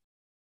thing.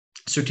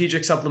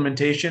 Strategic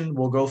supplementation,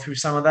 we'll go through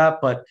some of that,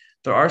 but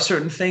there are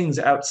certain things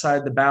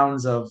outside the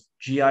bounds of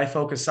GI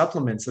focused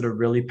supplements that are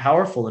really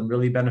powerful and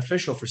really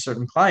beneficial for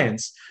certain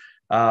clients.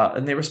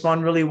 And they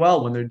respond really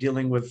well when they're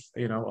dealing with,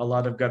 a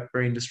lot of gut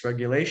brain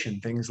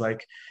dysregulation, things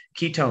like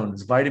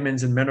ketones,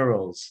 vitamins and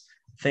minerals,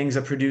 things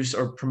that produce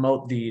or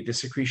promote the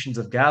secretions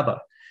of GABA,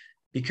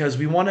 because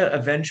we want to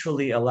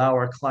eventually allow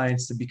our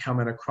clients to become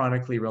in a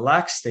chronically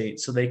relaxed state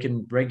so they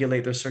can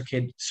regulate their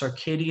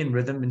circadian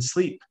rhythm and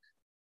sleep.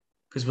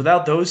 Because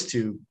without those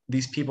two,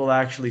 these people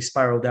actually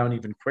spiral down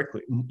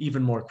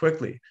even more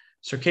quickly.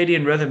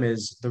 Circadian rhythm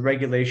is the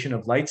regulation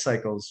of light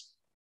cycles.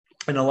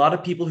 And a lot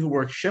of people who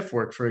work shift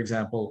work, for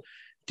example,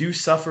 do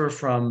suffer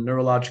from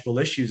neurological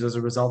issues as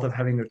a result of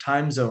having their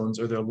time zones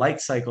or their light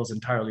cycles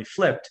entirely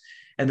flipped,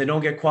 and they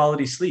don't get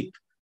quality sleep.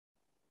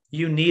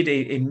 You need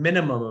a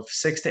minimum of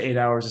 6 to 8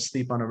 hours of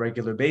sleep on a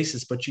regular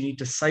basis, but you need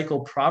to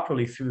cycle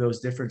properly through those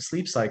different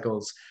sleep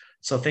cycles.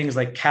 So things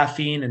like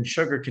caffeine and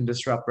sugar can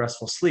disrupt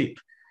restful sleep.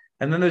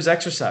 And then there's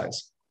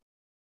exercise.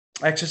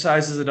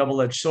 Exercise is a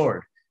double-edged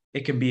sword.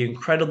 It can be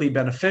incredibly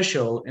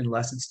beneficial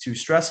unless it's too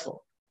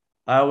stressful.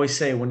 I always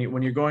say when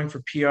you're going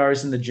for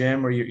PRs in the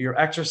gym or you're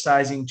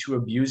exercising to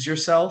abuse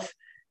yourself,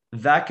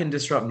 that can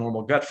disrupt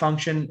normal gut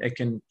function. It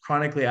can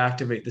chronically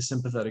activate the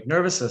sympathetic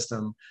nervous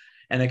system,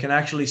 and it can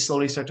actually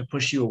slowly start to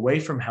push you away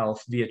from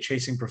health via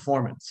chasing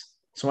performance.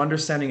 So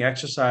understanding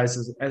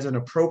exercise as an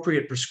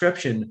appropriate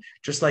prescription,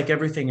 just like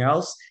everything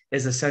else,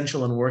 is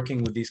essential in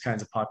working with these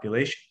kinds of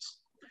populations.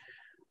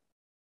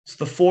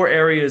 So the 4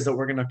 areas that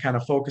we're going to kind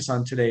of focus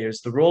on today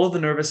is the role of the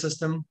nervous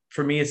system.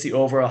 For me, it's the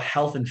overall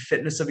health and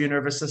fitness of your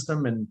nervous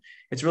system. And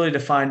it's really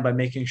defined by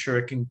making sure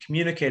it can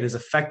communicate as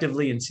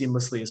effectively and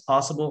seamlessly as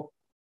possible.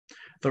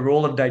 The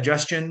role of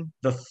digestion,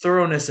 the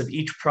thoroughness of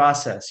each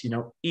process.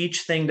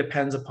 Each thing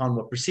depends upon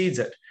what precedes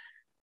it.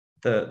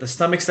 The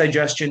stomach's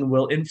digestion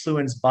will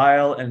influence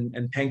bile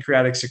and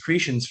pancreatic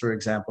secretions, for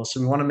example. So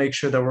we want to make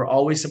sure that we're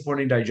always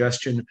supporting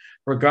digestion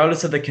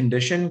regardless of the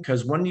condition,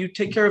 because when you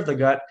take care of the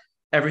gut,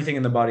 everything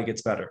in the body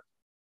gets better.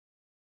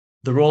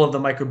 The role of the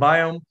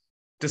microbiome,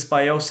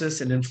 dysbiosis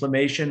and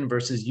inflammation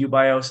versus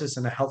eubiosis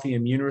and a healthy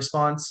immune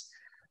response.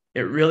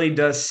 It really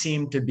does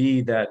seem to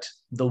be that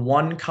the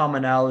one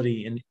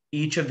commonality in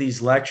each of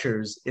these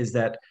lectures is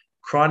that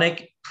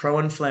chronic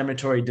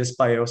pro-inflammatory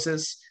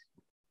dysbiosis,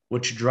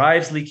 which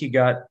drives leaky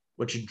gut,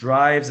 which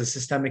drives a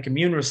systemic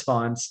immune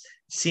response,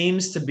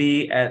 seems to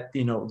be at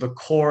the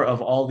core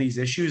of all these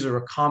issues, or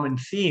a common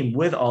theme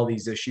with all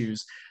these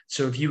issues.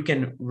 So if you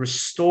can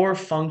restore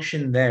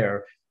function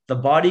there, the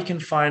body can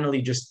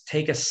finally just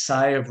take a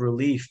sigh of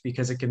relief,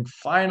 because it can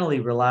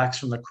finally relax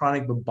from the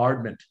chronic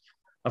bombardment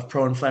of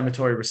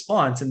pro-inflammatory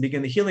response and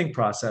begin the healing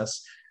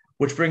process,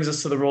 which brings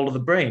us to the role of the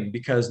brain,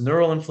 because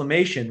neural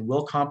inflammation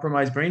will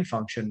compromise brain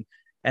function,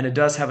 and it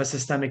does have a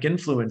systemic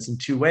influence in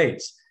 2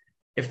 ways.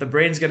 If the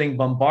brain's getting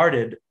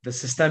bombarded, the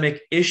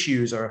systemic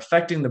issues are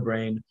affecting the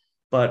brain,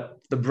 but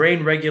the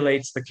brain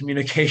regulates the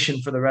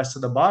communication for the rest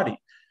of the body.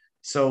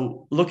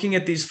 So looking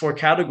at these 4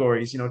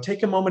 categories,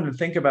 take a moment and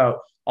think about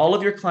all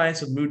of your clients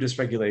with mood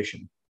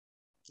dysregulation.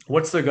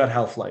 What's their gut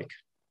health like?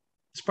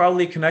 It's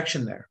probably a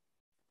connection there.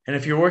 And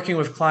if you're working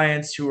with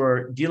clients who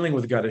are dealing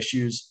with gut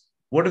issues,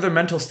 what are their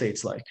mental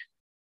states like?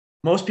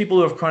 Most people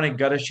who have chronic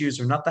gut issues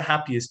are not the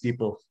happiest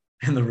people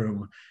in the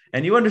room.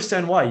 And you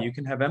understand why. You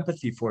can have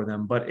empathy for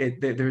them, but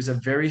there's a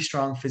very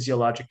strong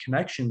physiologic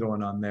connection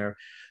going on there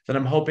that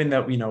I'm hoping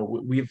that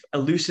we've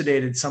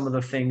elucidated some of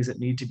the things that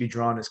need to be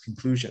drawn as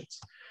conclusions.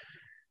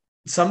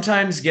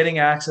 Sometimes getting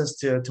access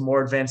to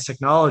more advanced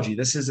technology.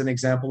 This is an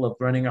example of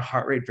running a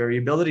heart rate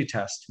variability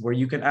test where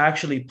you can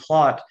actually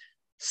plot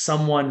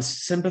someone's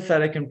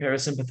sympathetic and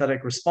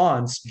parasympathetic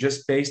response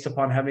just based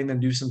upon having them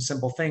do some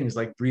simple things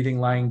like breathing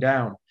lying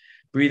down,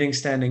 breathing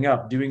standing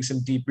up, doing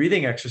some deep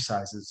breathing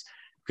exercises.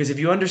 Because if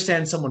you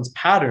understand someone's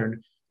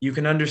pattern, you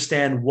can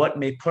understand what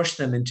may push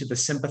them into the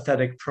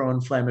sympathetic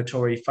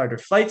pro-inflammatory fight or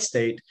flight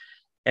state,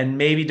 and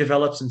maybe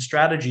develop some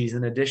strategies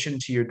in addition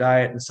to your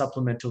diet and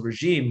supplemental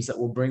regimes that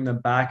will bring them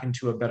back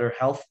into a better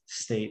health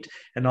state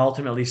and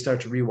ultimately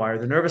start to rewire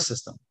the nervous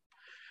system.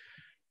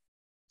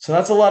 So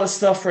that's a lot of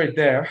stuff right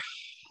there.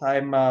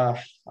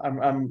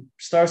 I'm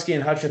Starsky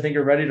and Hutch. I think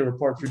are ready to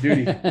report for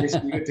duty.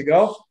 Jason, you good to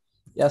go?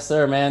 Yes,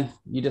 sir, man.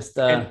 You just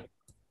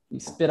you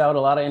spit out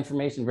a lot of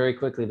information very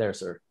quickly there,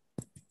 sir.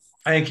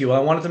 Thank you.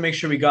 Well, I wanted to make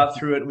sure we got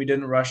through it and we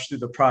didn't rush through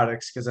the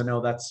products because I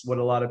know that's what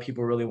a lot of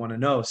people really want to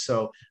know.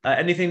 So,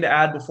 anything to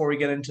add before we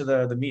get into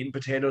the meat and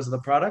potatoes of the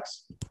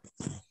products?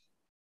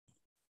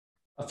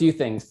 A few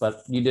things,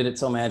 but you did it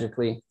so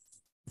magically.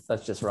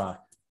 Let's just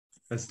rock.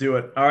 Let's do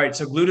it. All right.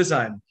 So,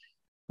 Glutathione.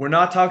 We're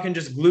not talking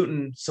just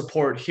gluten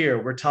support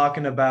here. We're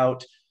talking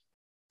about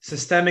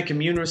systemic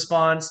immune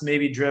response,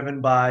 maybe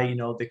driven by,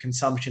 the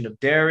consumption of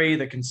dairy,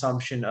 the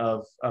consumption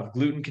of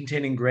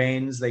gluten-containing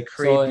grains. They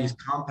create these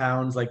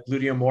compounds like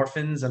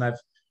gluteomorphins, and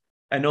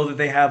I know that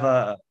they have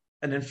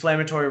an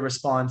inflammatory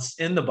response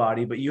in the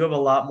body, but you have a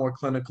lot more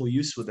clinical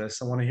use with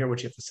this. I want to hear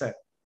what you have to say.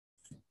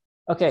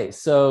 Okay,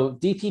 so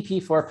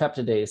DPP-4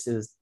 peptidase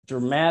is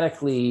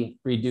dramatically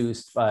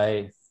reduced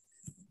by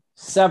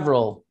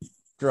several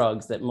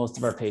drugs that most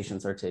of our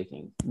patients are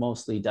taking,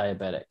 mostly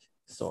diabetic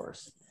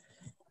source.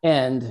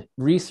 And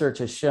research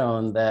has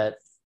shown that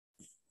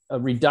a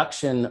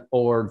reduction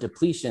or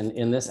depletion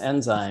in this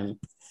enzyme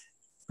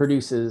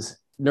produces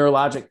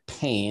neurologic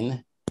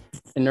pain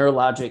and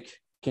neurologic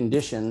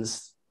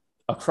conditions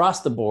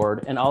across the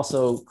board, and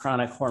also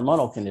chronic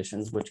hormonal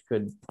conditions, which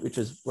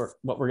is what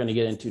we're going to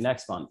get into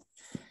next month.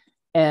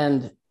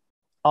 And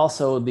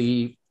also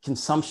the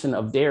consumption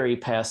of dairy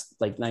past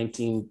like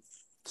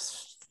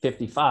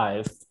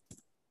 1955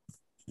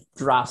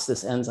 drops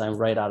this enzyme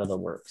right out of the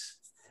works.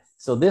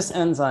 So this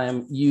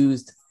enzyme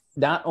used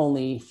not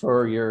only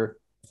for your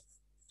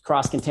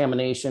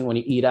cross-contamination when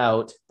you eat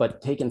out,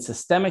 but taken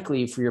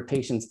systemically for your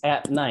patients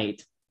at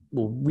night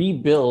will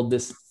rebuild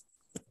this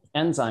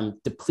enzyme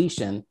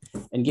depletion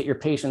and get your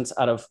patients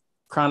out of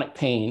chronic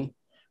pain,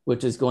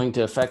 which is going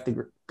to affect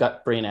the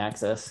gut-brain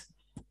axis,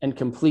 and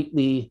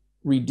completely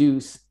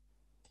reduce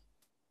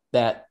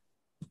that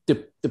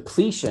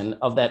depletion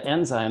of that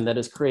enzyme that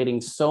is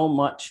creating so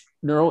much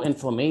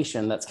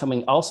neuroinflammation that's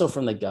coming also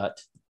from the gut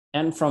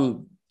and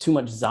from too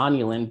much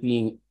zonulin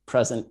being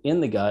present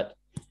in the gut,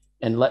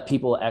 and let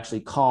people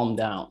actually calm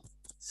down.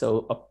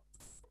 So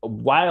a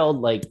wild,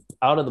 like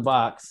out of the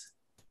box,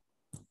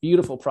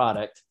 beautiful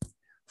product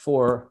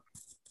for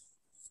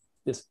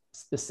this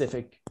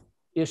specific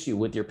issue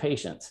with your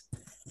patients.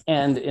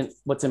 And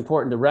what's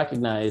important to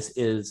recognize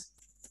is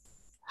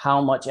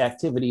how much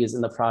activity is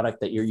in the product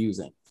that you're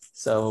using.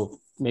 So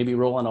maybe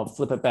Roland, I'll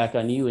flip it back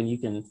on you and you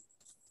can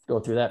go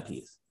through that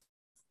piece.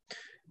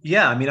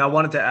 Yeah, I mean, I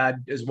wanted to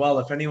add as well,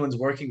 if anyone's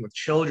working with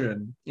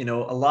children, a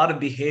lot of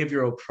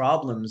behavioral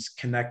problems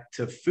connect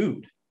to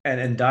food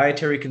and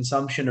dietary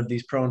consumption of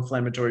these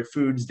pro-inflammatory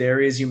foods,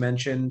 dairy, as you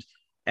mentioned,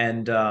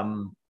 and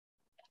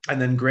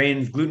then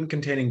grains,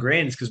 gluten-containing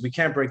grains, because we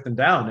can't break them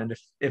down. And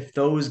if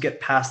those get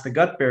past the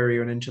gut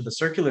barrier and into the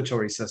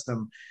circulatory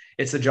system,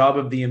 it's the job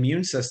of the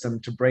immune system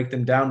to break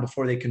them down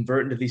before they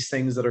convert into these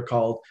things that are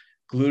called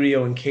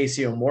gluteo and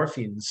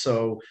caseomorphines.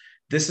 So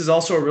this is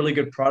also a really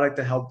good product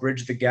to help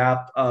bridge the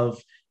gap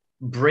of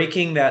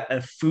breaking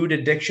that food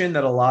addiction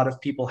that a lot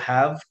of people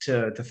have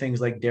to things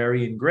like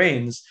dairy and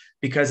grains,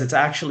 because it's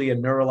actually a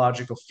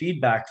neurological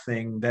feedback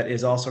thing that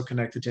is also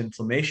connected to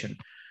inflammation.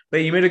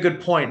 But you made a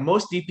good point.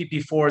 Most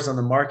DPP-4s on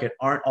the market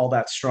aren't all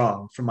that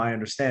strong, from my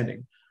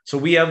understanding. So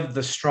we have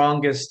the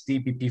strongest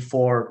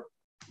DPP-4,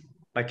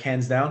 like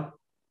hands down.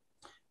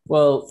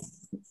 Well,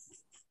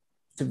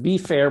 to be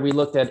fair, we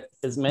looked at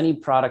as many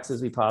products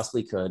as we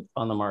possibly could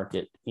on the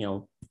market,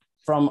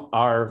 from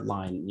our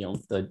line,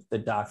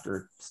 the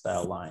doctor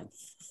style line.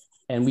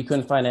 And we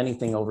couldn't find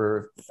anything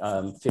over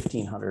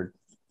 1,500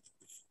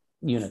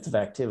 units of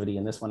activity.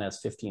 And this one has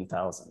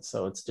 15,000.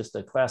 So it's just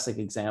a classic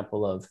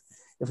example of,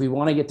 if we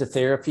want to get to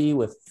therapy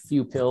with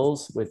few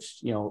pills,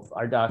 which,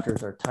 our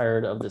doctors are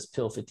tired of this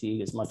pill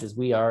fatigue as much as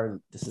we are,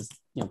 and this is,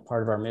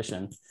 part of our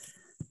mission.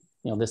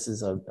 This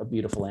is a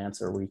beautiful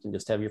answer where you can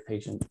just have your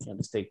patient,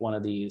 just take one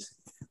of these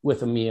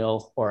with a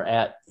meal or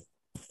at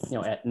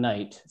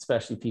night,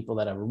 especially people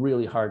that have a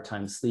really hard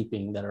time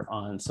sleeping that are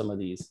on some of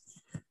these,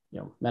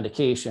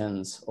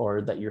 medications,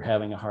 or that you're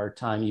having a hard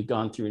time. You've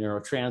gone through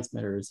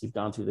neurotransmitters, you've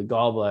gone through the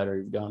gallbladder,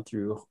 you've gone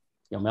through,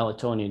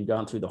 melatonin, you've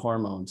gone through the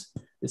hormones.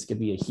 This could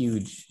be a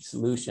huge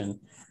solution,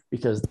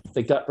 because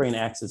the gut-brain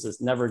axis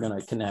is never going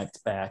to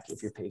connect back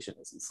if your patient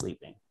isn't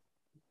sleeping.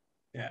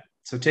 Yeah.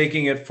 So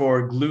taking it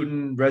for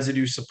gluten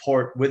residue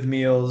support with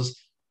meals,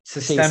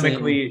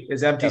 systemically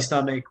is empty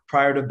stomach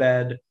prior to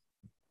bed,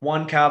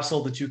 1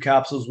 capsule to 2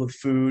 capsules with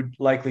food,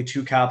 likely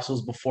 2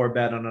 capsules before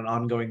bed on an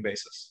ongoing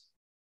basis.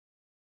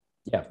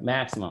 Yeah,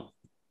 maximum.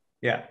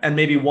 Yeah. And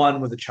maybe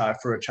 1 with a child,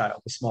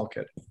 a small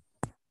kid.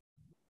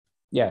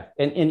 Yeah.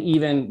 And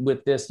even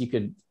with this, you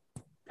could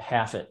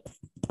half it.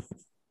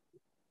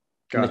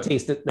 And Got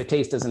it. the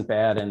taste isn't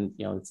bad, and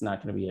it's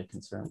not going to be a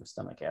concern with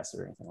stomach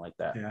acid or anything like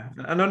that. Yeah,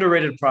 an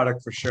underrated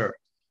product for sure.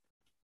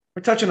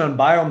 We're touching on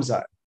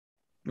Bioenzyme.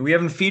 We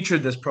haven't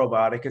featured this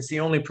probiotic. It's the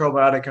only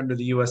probiotic under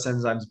the US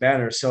Enzymes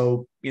banner.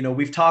 So,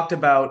 we've talked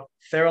about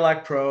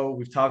Theralac Pro,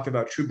 we've talked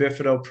about True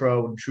Bifido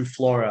Pro and True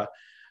Flora.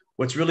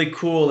 What's really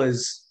cool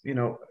is,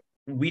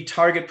 we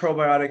target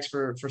probiotics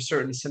for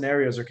certain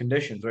scenarios or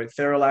conditions, right?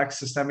 Theralac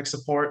systemic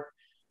support.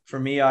 For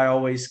me, I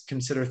always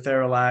consider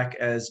Theralac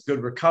as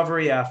good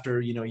recovery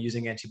after,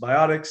 using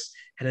antibiotics.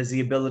 It has the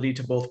ability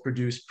to both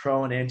produce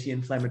pro and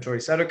anti-inflammatory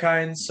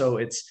cytokines. So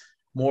it's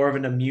more of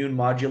an immune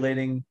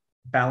modulating,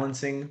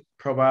 balancing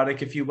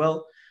probiotic, if you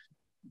will.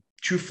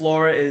 True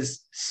Flora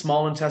is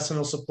small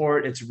intestinal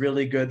support. It's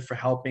really good for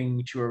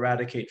helping to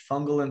eradicate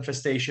fungal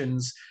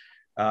infestations.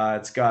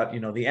 It's got the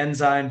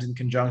enzymes in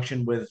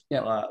conjunction with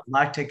Yeah.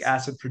 lactic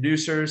acid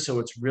producers, so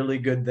it's really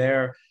good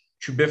there.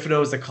 True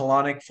Bifido is the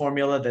colonic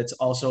formula that's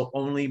also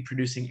only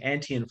producing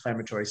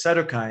anti-inflammatory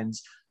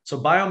cytokines. So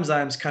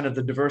Bioenzyme is kind of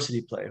the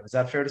diversity play. Is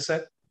that fair to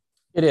say?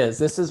 It is.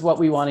 This is what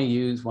we want to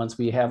use once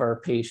we have our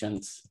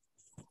patients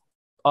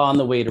on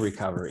the way to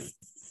recovery,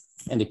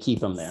 and to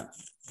keep them there,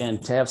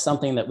 and to have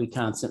something that we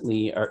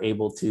constantly are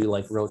able to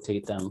like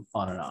rotate them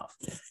on and off.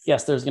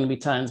 Yes, there's going to be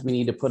times we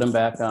need to put them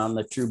back on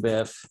the True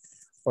Biff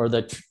or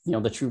the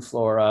True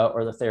Flora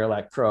or the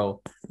Theralac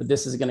Pro, but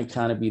this is going to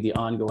kind of be the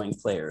ongoing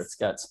player. It's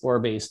got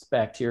spore-based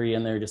bacteria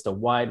in there, just a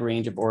wide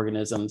range of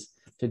organisms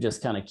to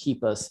just kind of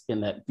keep us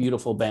in that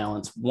beautiful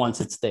balance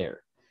once it's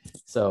there.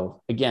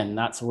 So again,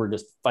 not so we're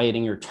just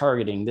fighting or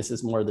targeting. This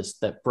is more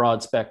that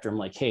broad spectrum,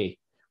 like, hey,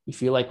 we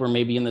feel like we're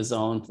maybe in the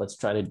zone. Let's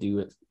try to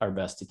do our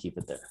best to keep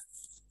it there.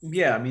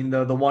 Yeah, I mean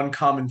the one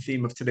common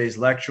theme of today's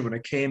lecture when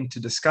it came to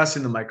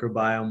discussing the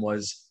microbiome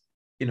was,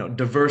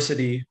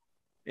 diversity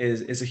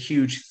is a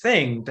huge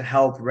thing to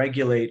help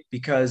regulate,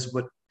 because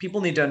what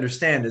people need to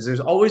understand is there's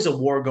always a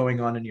war going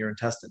on in your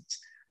intestines.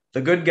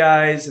 The good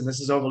guys, and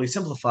this is overly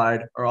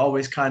simplified, are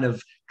always kind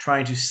of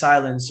trying to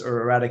silence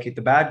or eradicate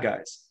the bad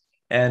guys.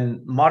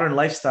 And modern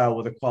lifestyle,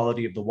 with the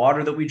quality of the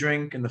water that we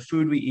drink and the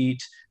food we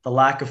eat, the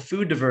lack of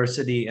food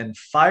diversity and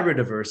fiber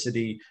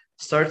diversity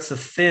starts to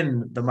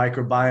thin the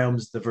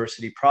microbiome's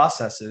diversity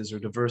processes or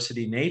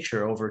diversity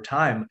nature over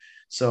time.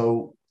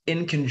 So,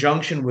 in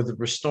conjunction with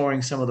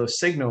restoring some of those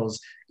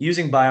signals,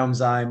 using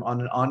Bioenzyme on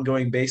an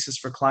ongoing basis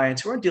for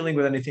clients who aren't dealing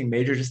with anything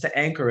major, just to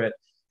anchor it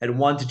at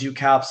 1 to 2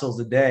 capsules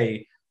a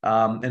day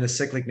in a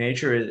cyclic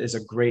nature is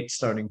a great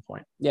starting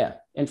point. Yeah.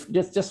 And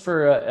just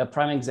for a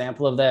prime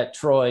example of that,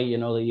 Troy,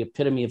 the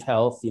epitome of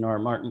health, our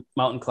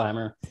mountain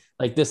climber,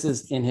 like this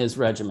is in his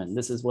regimen.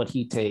 This is what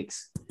he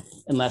takes,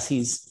 unless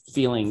he's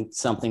feeling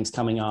something's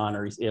coming on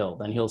or he's ill,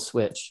 then he'll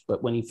switch.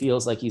 But when he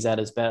feels like he's at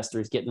his best or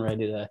he's getting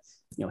ready to,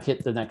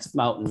 hit the next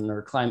mountain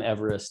or climb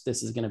Everest,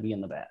 this is going to be in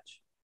the batch.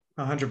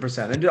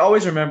 100%. And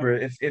always remember,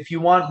 if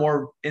you want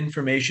more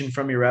information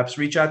from your reps,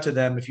 reach out to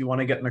them. If you want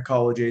to get in a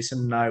call with Jason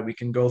and I, we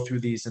can go through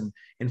these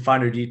in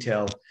finer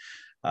detail.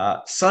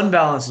 Sun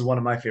Balance is one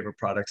of my favorite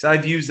products.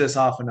 I've used this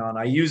off and on.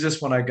 I used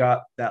this when I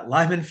got that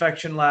Lyme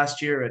infection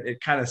last year. It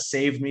kind of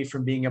saved me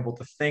from being able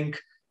to think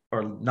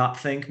or not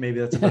think.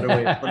 Maybe that's a better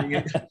way of putting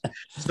it.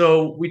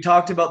 So we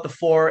talked about the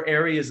 4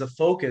 areas of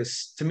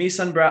focus. To me,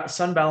 Sun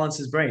Balance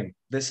is brain.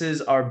 This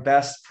is our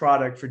best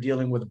product for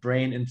dealing with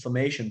brain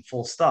inflammation,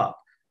 full stop.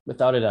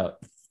 Without a doubt.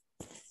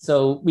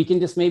 So we can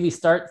just maybe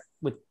start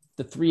with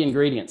the 3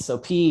 ingredients. So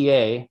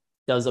PEA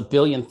does a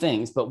billion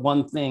things, but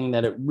one thing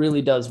that it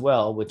really does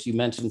well, which you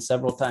mentioned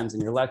several times in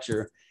your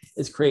lecture,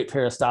 is create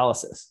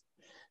peristalsis.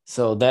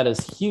 So that is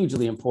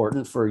hugely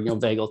important for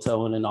vagal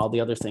tone and all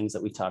the other things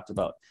that we talked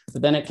about.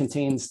 But then it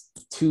contains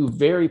 2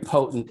 very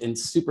potent and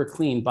super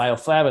clean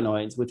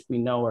bioflavonoids, which we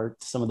know are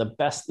some of the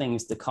best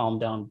things to calm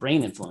down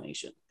brain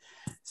inflammation.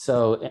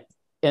 So,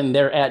 and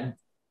they're at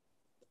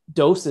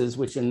doses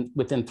which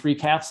within 3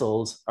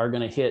 capsules are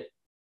going to hit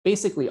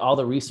basically all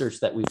the research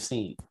that we've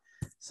seen.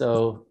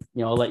 So,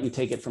 I'll let you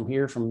take it from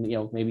here, from,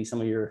 maybe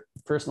some of your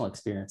personal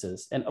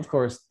experiences. And of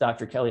course,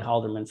 Dr. Kelly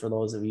Halderman, for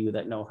those of you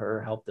that know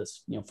her, helped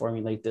us,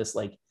 formulate this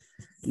like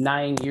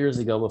 9 years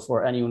ago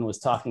before anyone was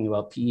talking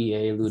about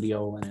PEA,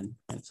 luteolin,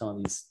 and some of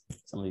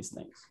these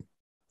things.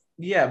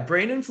 Yeah,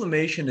 brain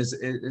inflammation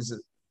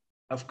is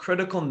of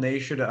critical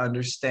nature to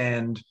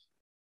understand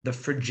the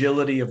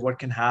fragility of what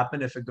can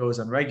happen if it goes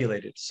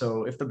unregulated.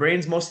 So if the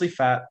brain's mostly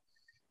fat,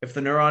 if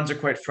the neurons are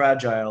quite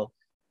fragile,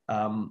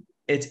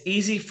 it's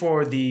easy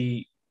for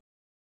the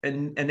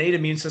innate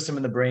immune system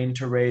in the brain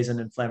to raise an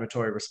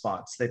inflammatory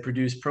response. They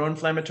produce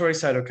pro-inflammatory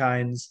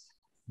cytokines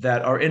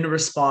that are in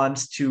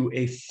response to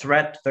a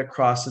threat that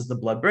crosses the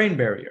blood-brain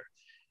barrier.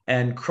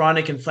 And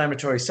chronic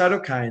inflammatory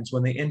cytokines,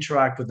 when they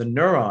interact with the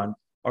neuron,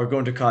 are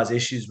going to cause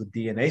issues with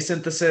DNA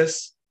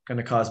synthesis, going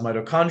to cause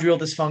mitochondrial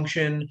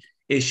dysfunction,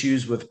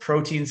 issues with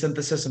protein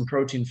synthesis and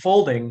protein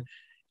folding.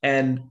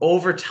 And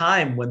over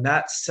time, when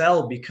that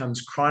cell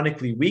becomes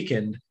chronically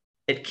weakened,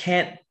 it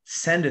can't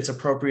send its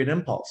appropriate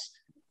impulse.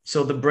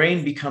 So the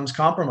brain becomes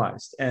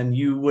compromised. And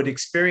you would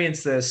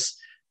experience this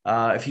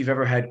if you've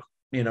ever had,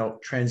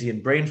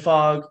 transient brain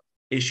fog,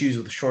 issues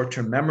with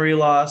short-term memory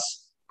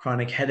loss,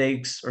 chronic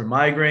headaches or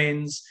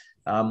migraines,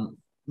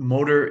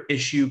 motor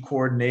issue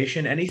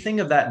coordination, anything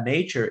of that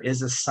nature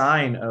is a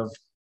sign of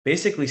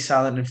basically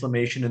silent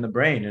inflammation in the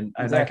brain. And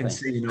I can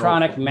Exactly. say,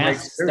 Chronic from my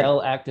mast experience.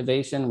 cell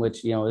activation, which,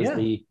 is Yeah.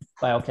 the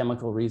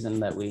biochemical reason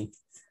that we,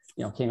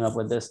 came up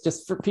with this,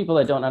 just for people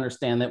that don't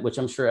understand that, which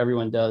I'm sure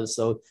everyone does.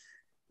 So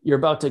you're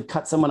about to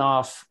cut someone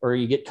off, or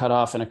you get cut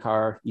off in a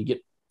car, you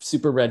get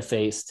super red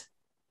faced.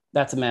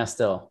 That's a mast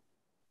cell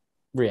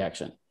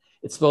reaction.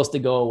 It's supposed to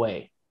go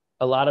away.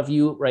 A lot of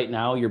you right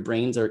now, your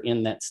brains are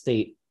in that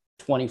state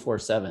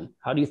 24/7.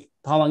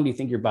 How long do you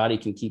think your body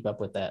can keep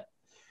up with that?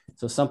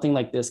 So something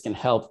like this can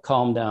help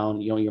calm down,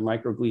 your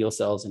microglial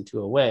cells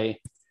into a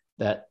way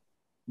that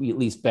we at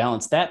least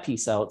balance that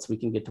piece out, so we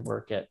can get to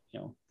work at,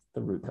 the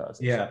root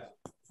causes. Yeah.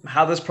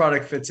 How this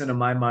product fits into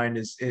my mind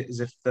is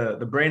if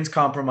the brain's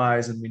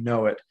compromised and we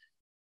know it,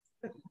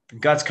 the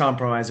gut's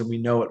compromised and we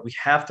know it, we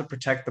have to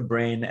protect the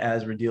brain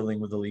as we're dealing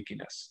with the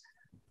leakiness.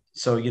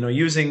 So,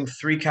 using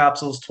 3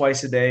 capsules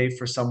twice a day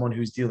for someone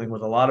who's dealing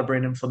with a lot of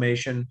brain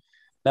inflammation,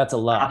 That's a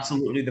lot.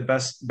 absolutely the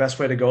best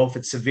way to go. If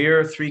it's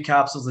severe, 3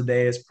 capsules a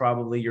day is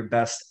probably your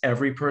best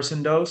every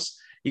person dose.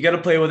 You got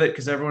to play with it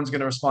because everyone's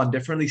going to respond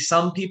differently.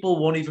 Some people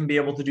won't even be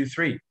able to do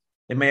 3.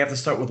 They may have to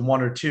start with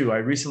 1 or 2. I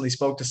recently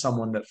spoke to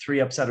someone that 3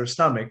 upset her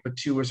stomach, but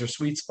 2 was her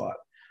sweet spot.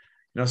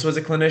 So as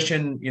a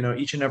clinician,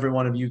 each and every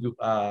one of you,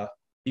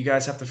 you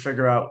guys have to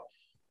figure out,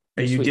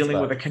 are Your you sweet dealing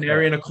spot. with a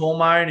canary in a coal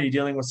mine? Or are you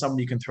dealing with someone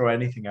you can throw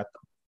anything at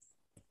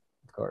them?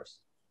 Of course.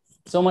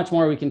 So much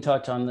more we can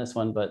touch on this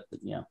one, but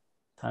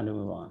time to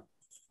move on.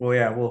 Well,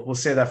 yeah, we'll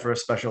say that for a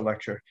special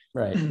lecture.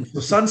 Right. So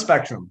sun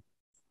spectrum,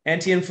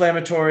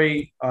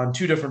 anti-inflammatory on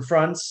 2 different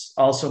fronts,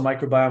 also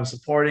microbiome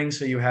supporting.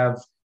 So you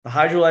have the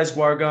hydrolyzed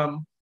guar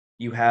gum,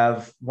 you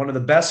have one of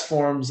the best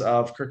forms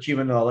of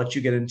curcumin that I'll let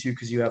you get into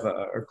because you have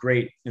a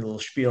great little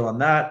spiel on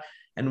that.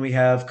 And we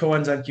have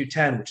coenzyme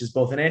Q10, which is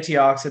both an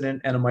antioxidant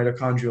and a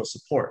mitochondrial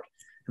support.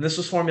 And this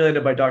was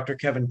formulated by Dr.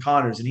 Kevin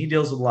Connors, and he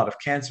deals with a lot of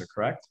cancer,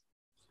 correct?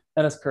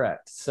 That is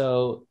correct.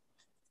 So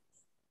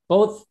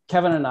both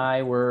Kevin and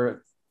I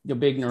were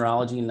big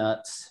neurology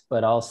nuts,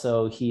 but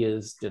also he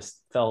has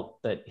just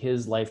felt that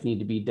his life needed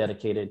to be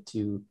dedicated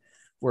to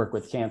work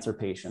with cancer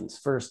patients.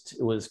 First,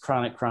 it was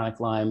chronic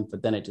Lyme,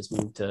 but then it just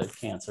moved to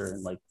cancer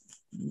and like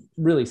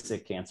really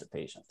sick cancer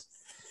patients.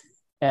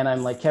 And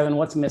I'm like, Kevin,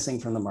 what's missing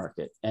from the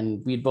market?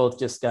 And we both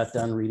just got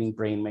done reading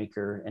Brain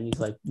Maker. And he's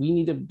like, we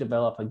need to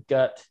develop a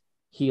gut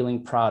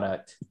healing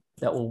product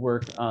that will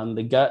work on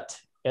the gut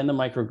and the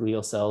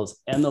microglial cells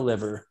and the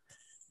liver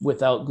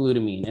without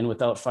glutamine and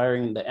without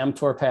firing the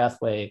mTOR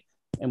pathway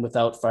and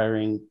without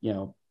firing,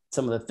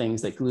 some of the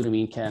things that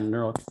glutamine can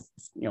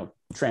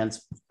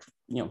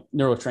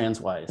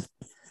neurotrans wise.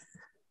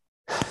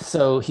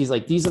 So he's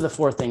like, these are the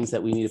 4 things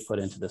that we need to put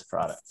into this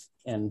product.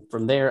 And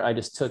from there, I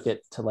just took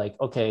it to like,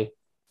 okay,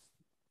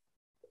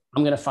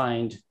 I'm going to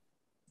find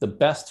the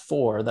best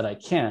 4 that I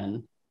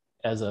can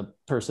as a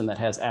person that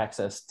has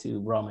access to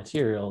raw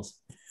materials,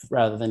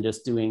 rather than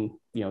just doing,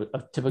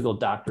 a typical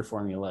doctor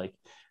formula. Like,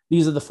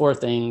 these are the 4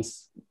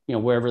 things,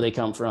 wherever they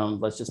come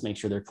from, let's just make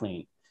sure they're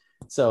clean.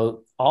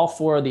 So all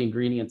 4 of the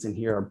ingredients in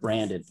here are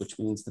branded, which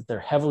means that they're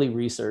heavily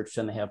researched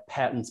and they have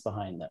patents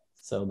behind them.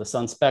 So the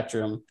Sun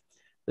Spectrum,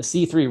 the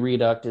C3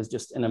 Reduct is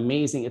just an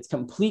amazing, it's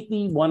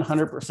completely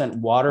 100%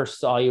 water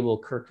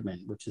soluble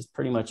curcumin, which is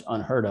pretty much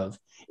unheard of.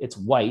 It's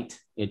white,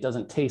 it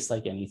doesn't taste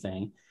like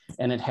anything,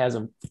 and it has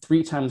a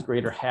 3 times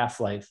greater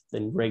half-life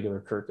than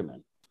regular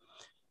curcumin.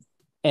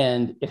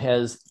 And it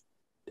has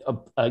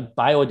a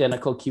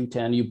bioidentical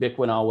Q10,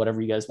 ubiquinol,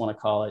 whatever you guys want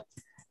to call it,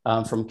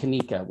 from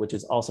Kanika, which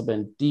has also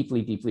been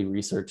deeply, deeply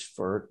researched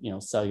for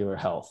cellular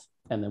health.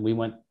 And then we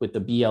went with the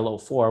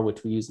BLO4,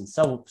 which we use in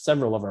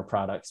several of our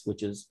products,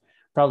 which is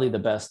probably the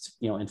best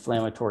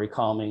inflammatory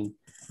calming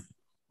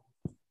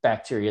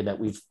bacteria that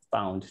we've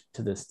found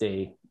to this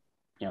day,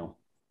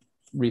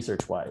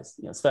 research wise,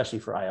 especially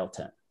for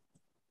IL-10.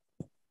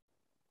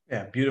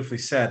 Yeah, beautifully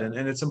said.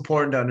 And it's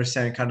important to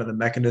understand kind of the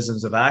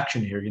mechanisms of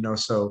action here,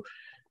 so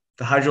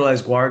the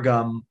hydrolyzed guar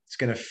gum is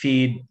going to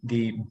feed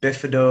the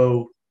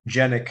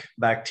bifidogenic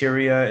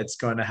bacteria. It's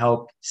going to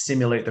help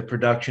stimulate the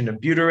production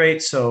of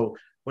butyrate. So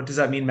what does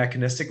that mean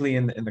mechanistically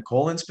in the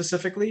colon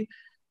specifically?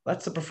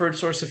 That's the preferred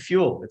source of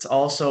fuel. It's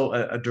also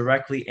a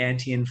directly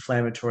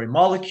anti-inflammatory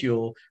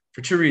molecule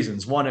for 2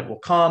 reasons. One, it will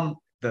calm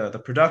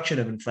the production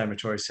of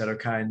inflammatory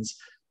cytokines,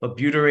 but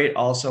butyrate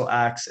also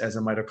acts as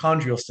a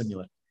mitochondrial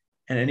stimulant.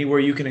 And anywhere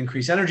you can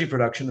increase energy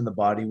production in the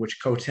body,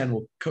 which CoQ10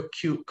 will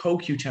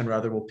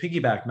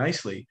piggyback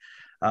nicely,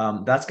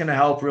 that's going to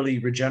help really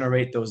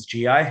regenerate those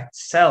GI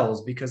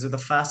cells because they're the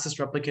fastest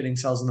replicating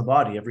cells in the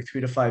body every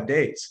 3 to 5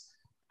 days,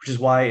 which is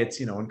why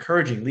it's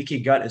encouraging. Leaky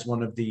gut is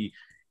one of the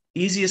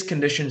easiest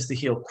conditions to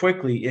heal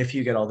quickly if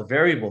you get all the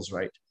variables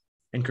right.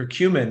 And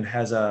curcumin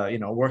has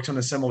works on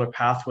a similar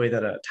pathway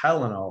that a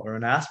Tylenol or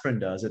an aspirin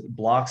does. It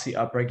blocks the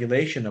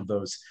upregulation of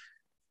those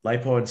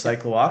lipo and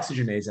Yep.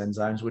 cyclooxygenase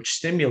enzymes, which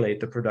stimulate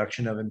the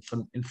production of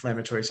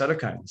inflammatory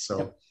cytokines.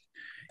 Yep.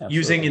 So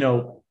using,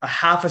 Absolutely. a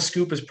half a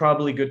scoop is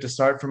probably good to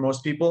start for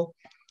most people.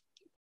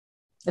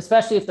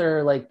 Especially if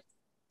they're like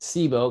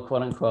SIBO,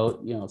 quote unquote,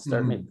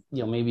 start, Mhm.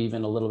 maybe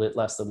even a little bit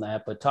less than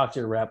that, but talk to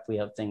your rep. We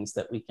have things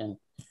that we can,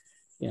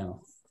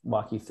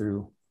 walk you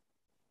through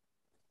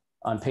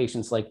on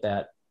patients like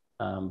that.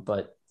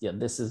 But yeah,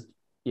 this is,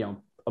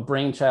 a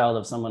brainchild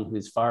of someone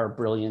who's far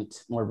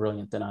brilliant, more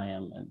brilliant than I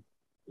am. And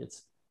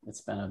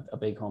it's been a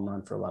big home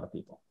run for a lot of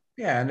people.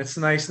 Yeah, and it's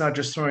nice not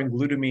just throwing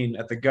glutamine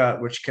at the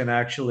gut, which can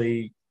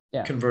actually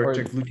Yeah. convert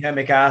to Or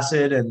glutamic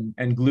acid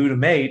and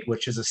glutamate,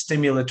 which is a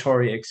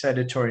stimulatory,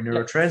 excitatory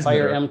yep,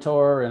 fire neurotransmitter.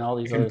 mTOR and all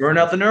It these can other burn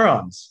out things. the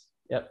neurons.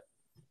 Yep.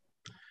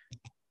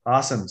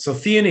 Awesome. So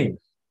theanine,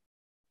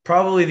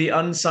 probably the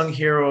unsung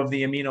hero of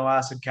the amino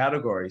acid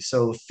category.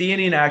 So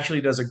theanine actually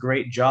does a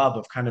great job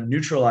of kind of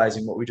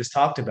neutralizing what we just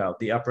talked about,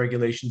 the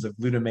upregulations of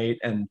glutamate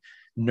and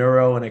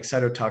neuro and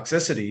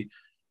excitotoxicity.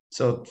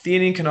 So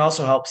theanine can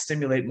also help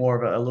stimulate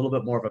more of a little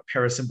bit more of a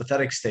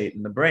parasympathetic state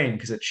in the brain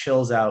because it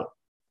chills out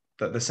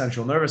the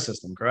central nervous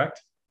system,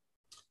 correct?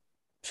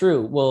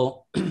 True.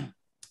 Well,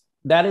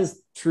 that is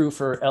true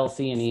for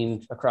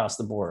L-theanine across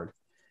the board,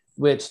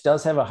 which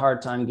does have a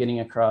hard time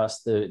getting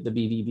across the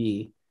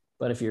BBB.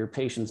 But if your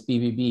patient's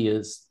BBB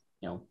is,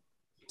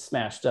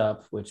 smashed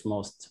up, which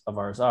most of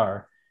ours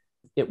are,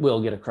 it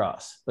will get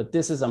across. But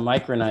this is a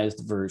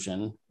micronized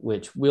version,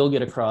 which will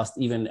get across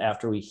even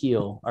after we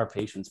heal our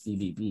patient's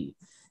BBB.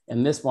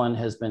 And this one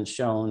has been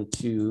shown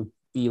to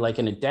be like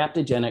an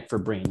adaptogenic for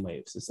brain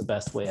waves. It's the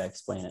best way I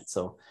explain it.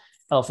 So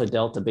alpha,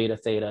 delta, beta,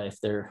 theta, if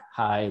they're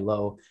high,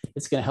 low,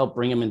 it's going to help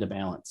bring them into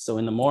balance. So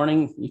in the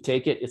morning, you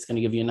take it, it's going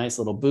to give you a nice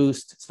little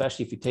boost,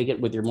 especially if you take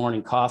it with your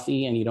morning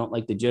coffee and you don't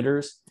like the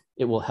jitters,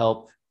 it will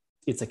help.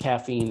 It's a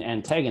caffeine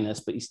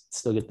antagonist, but you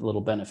still get the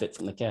little benefit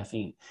from the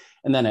caffeine.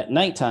 And then at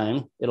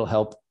nighttime, it'll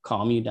help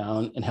calm you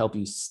down and help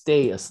you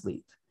stay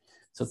asleep.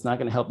 So it's not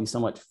going to help you so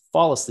much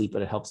fall asleep,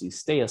 but it helps you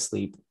stay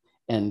asleep.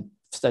 And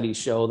studies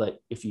show that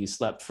if you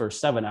slept for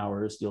 7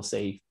 hours, you'll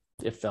say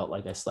it felt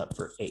like I slept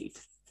for 8.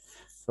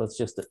 So it's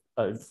just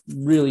a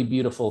really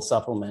beautiful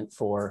supplement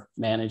for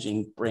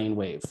managing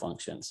brainwave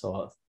function.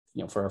 So,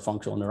 for our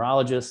functional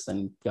neurologists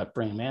and gut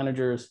brain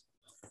managers,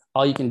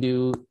 all you can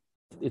do,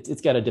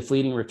 it's got a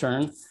defleeting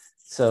return.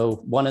 So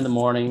 1 in the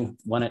morning,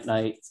 1 at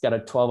night. It's got a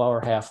 12-hour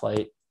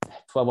half-life.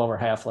 12-hour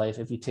half-life.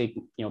 If you take,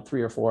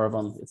 3 or 4 of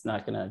them, it's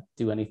not going to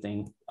do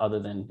anything other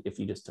than if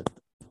you just took,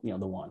 the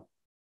one.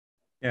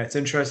 Yeah, it's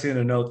interesting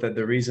to note that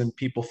the reason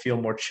people feel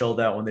more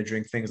chilled out when they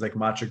drink things like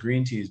matcha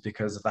green tea is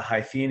because of the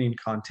high theanine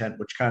content,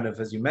 which kind of,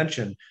 as you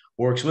mentioned,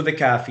 works with the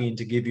caffeine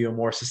to give you a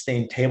more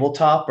sustained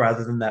tabletop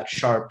rather than that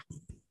sharp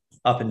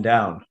up and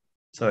down.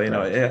 So,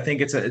 Correct. I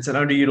think it's an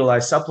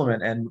underutilized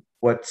supplement. And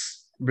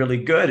what's really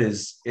good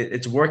is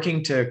it's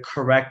working to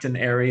correct an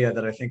area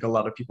that I think a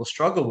lot of people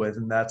struggle with,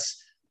 and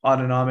that's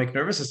autonomic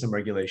nervous system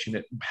regulation.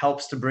 It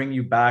helps to bring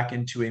you back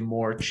into a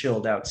more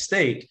chilled out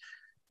state.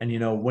 And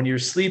when you're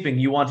sleeping,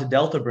 you want a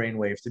delta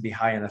brainwave to be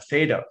high in a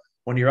theta.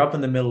 When you're up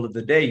in the middle of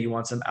the day, you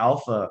want some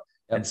alpha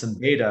and Yep. some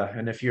beta.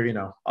 And if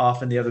you're,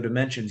 off in the other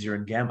dimensions, you're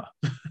in gamma.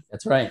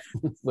 That's right.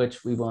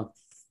 Which we won't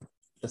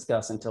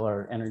discuss until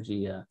our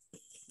energy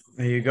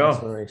There you go.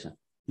 exploration.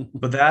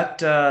 But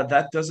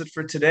that does it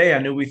for today. I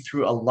know we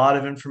threw a lot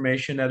of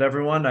information at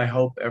everyone. I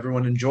hope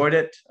everyone enjoyed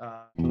it.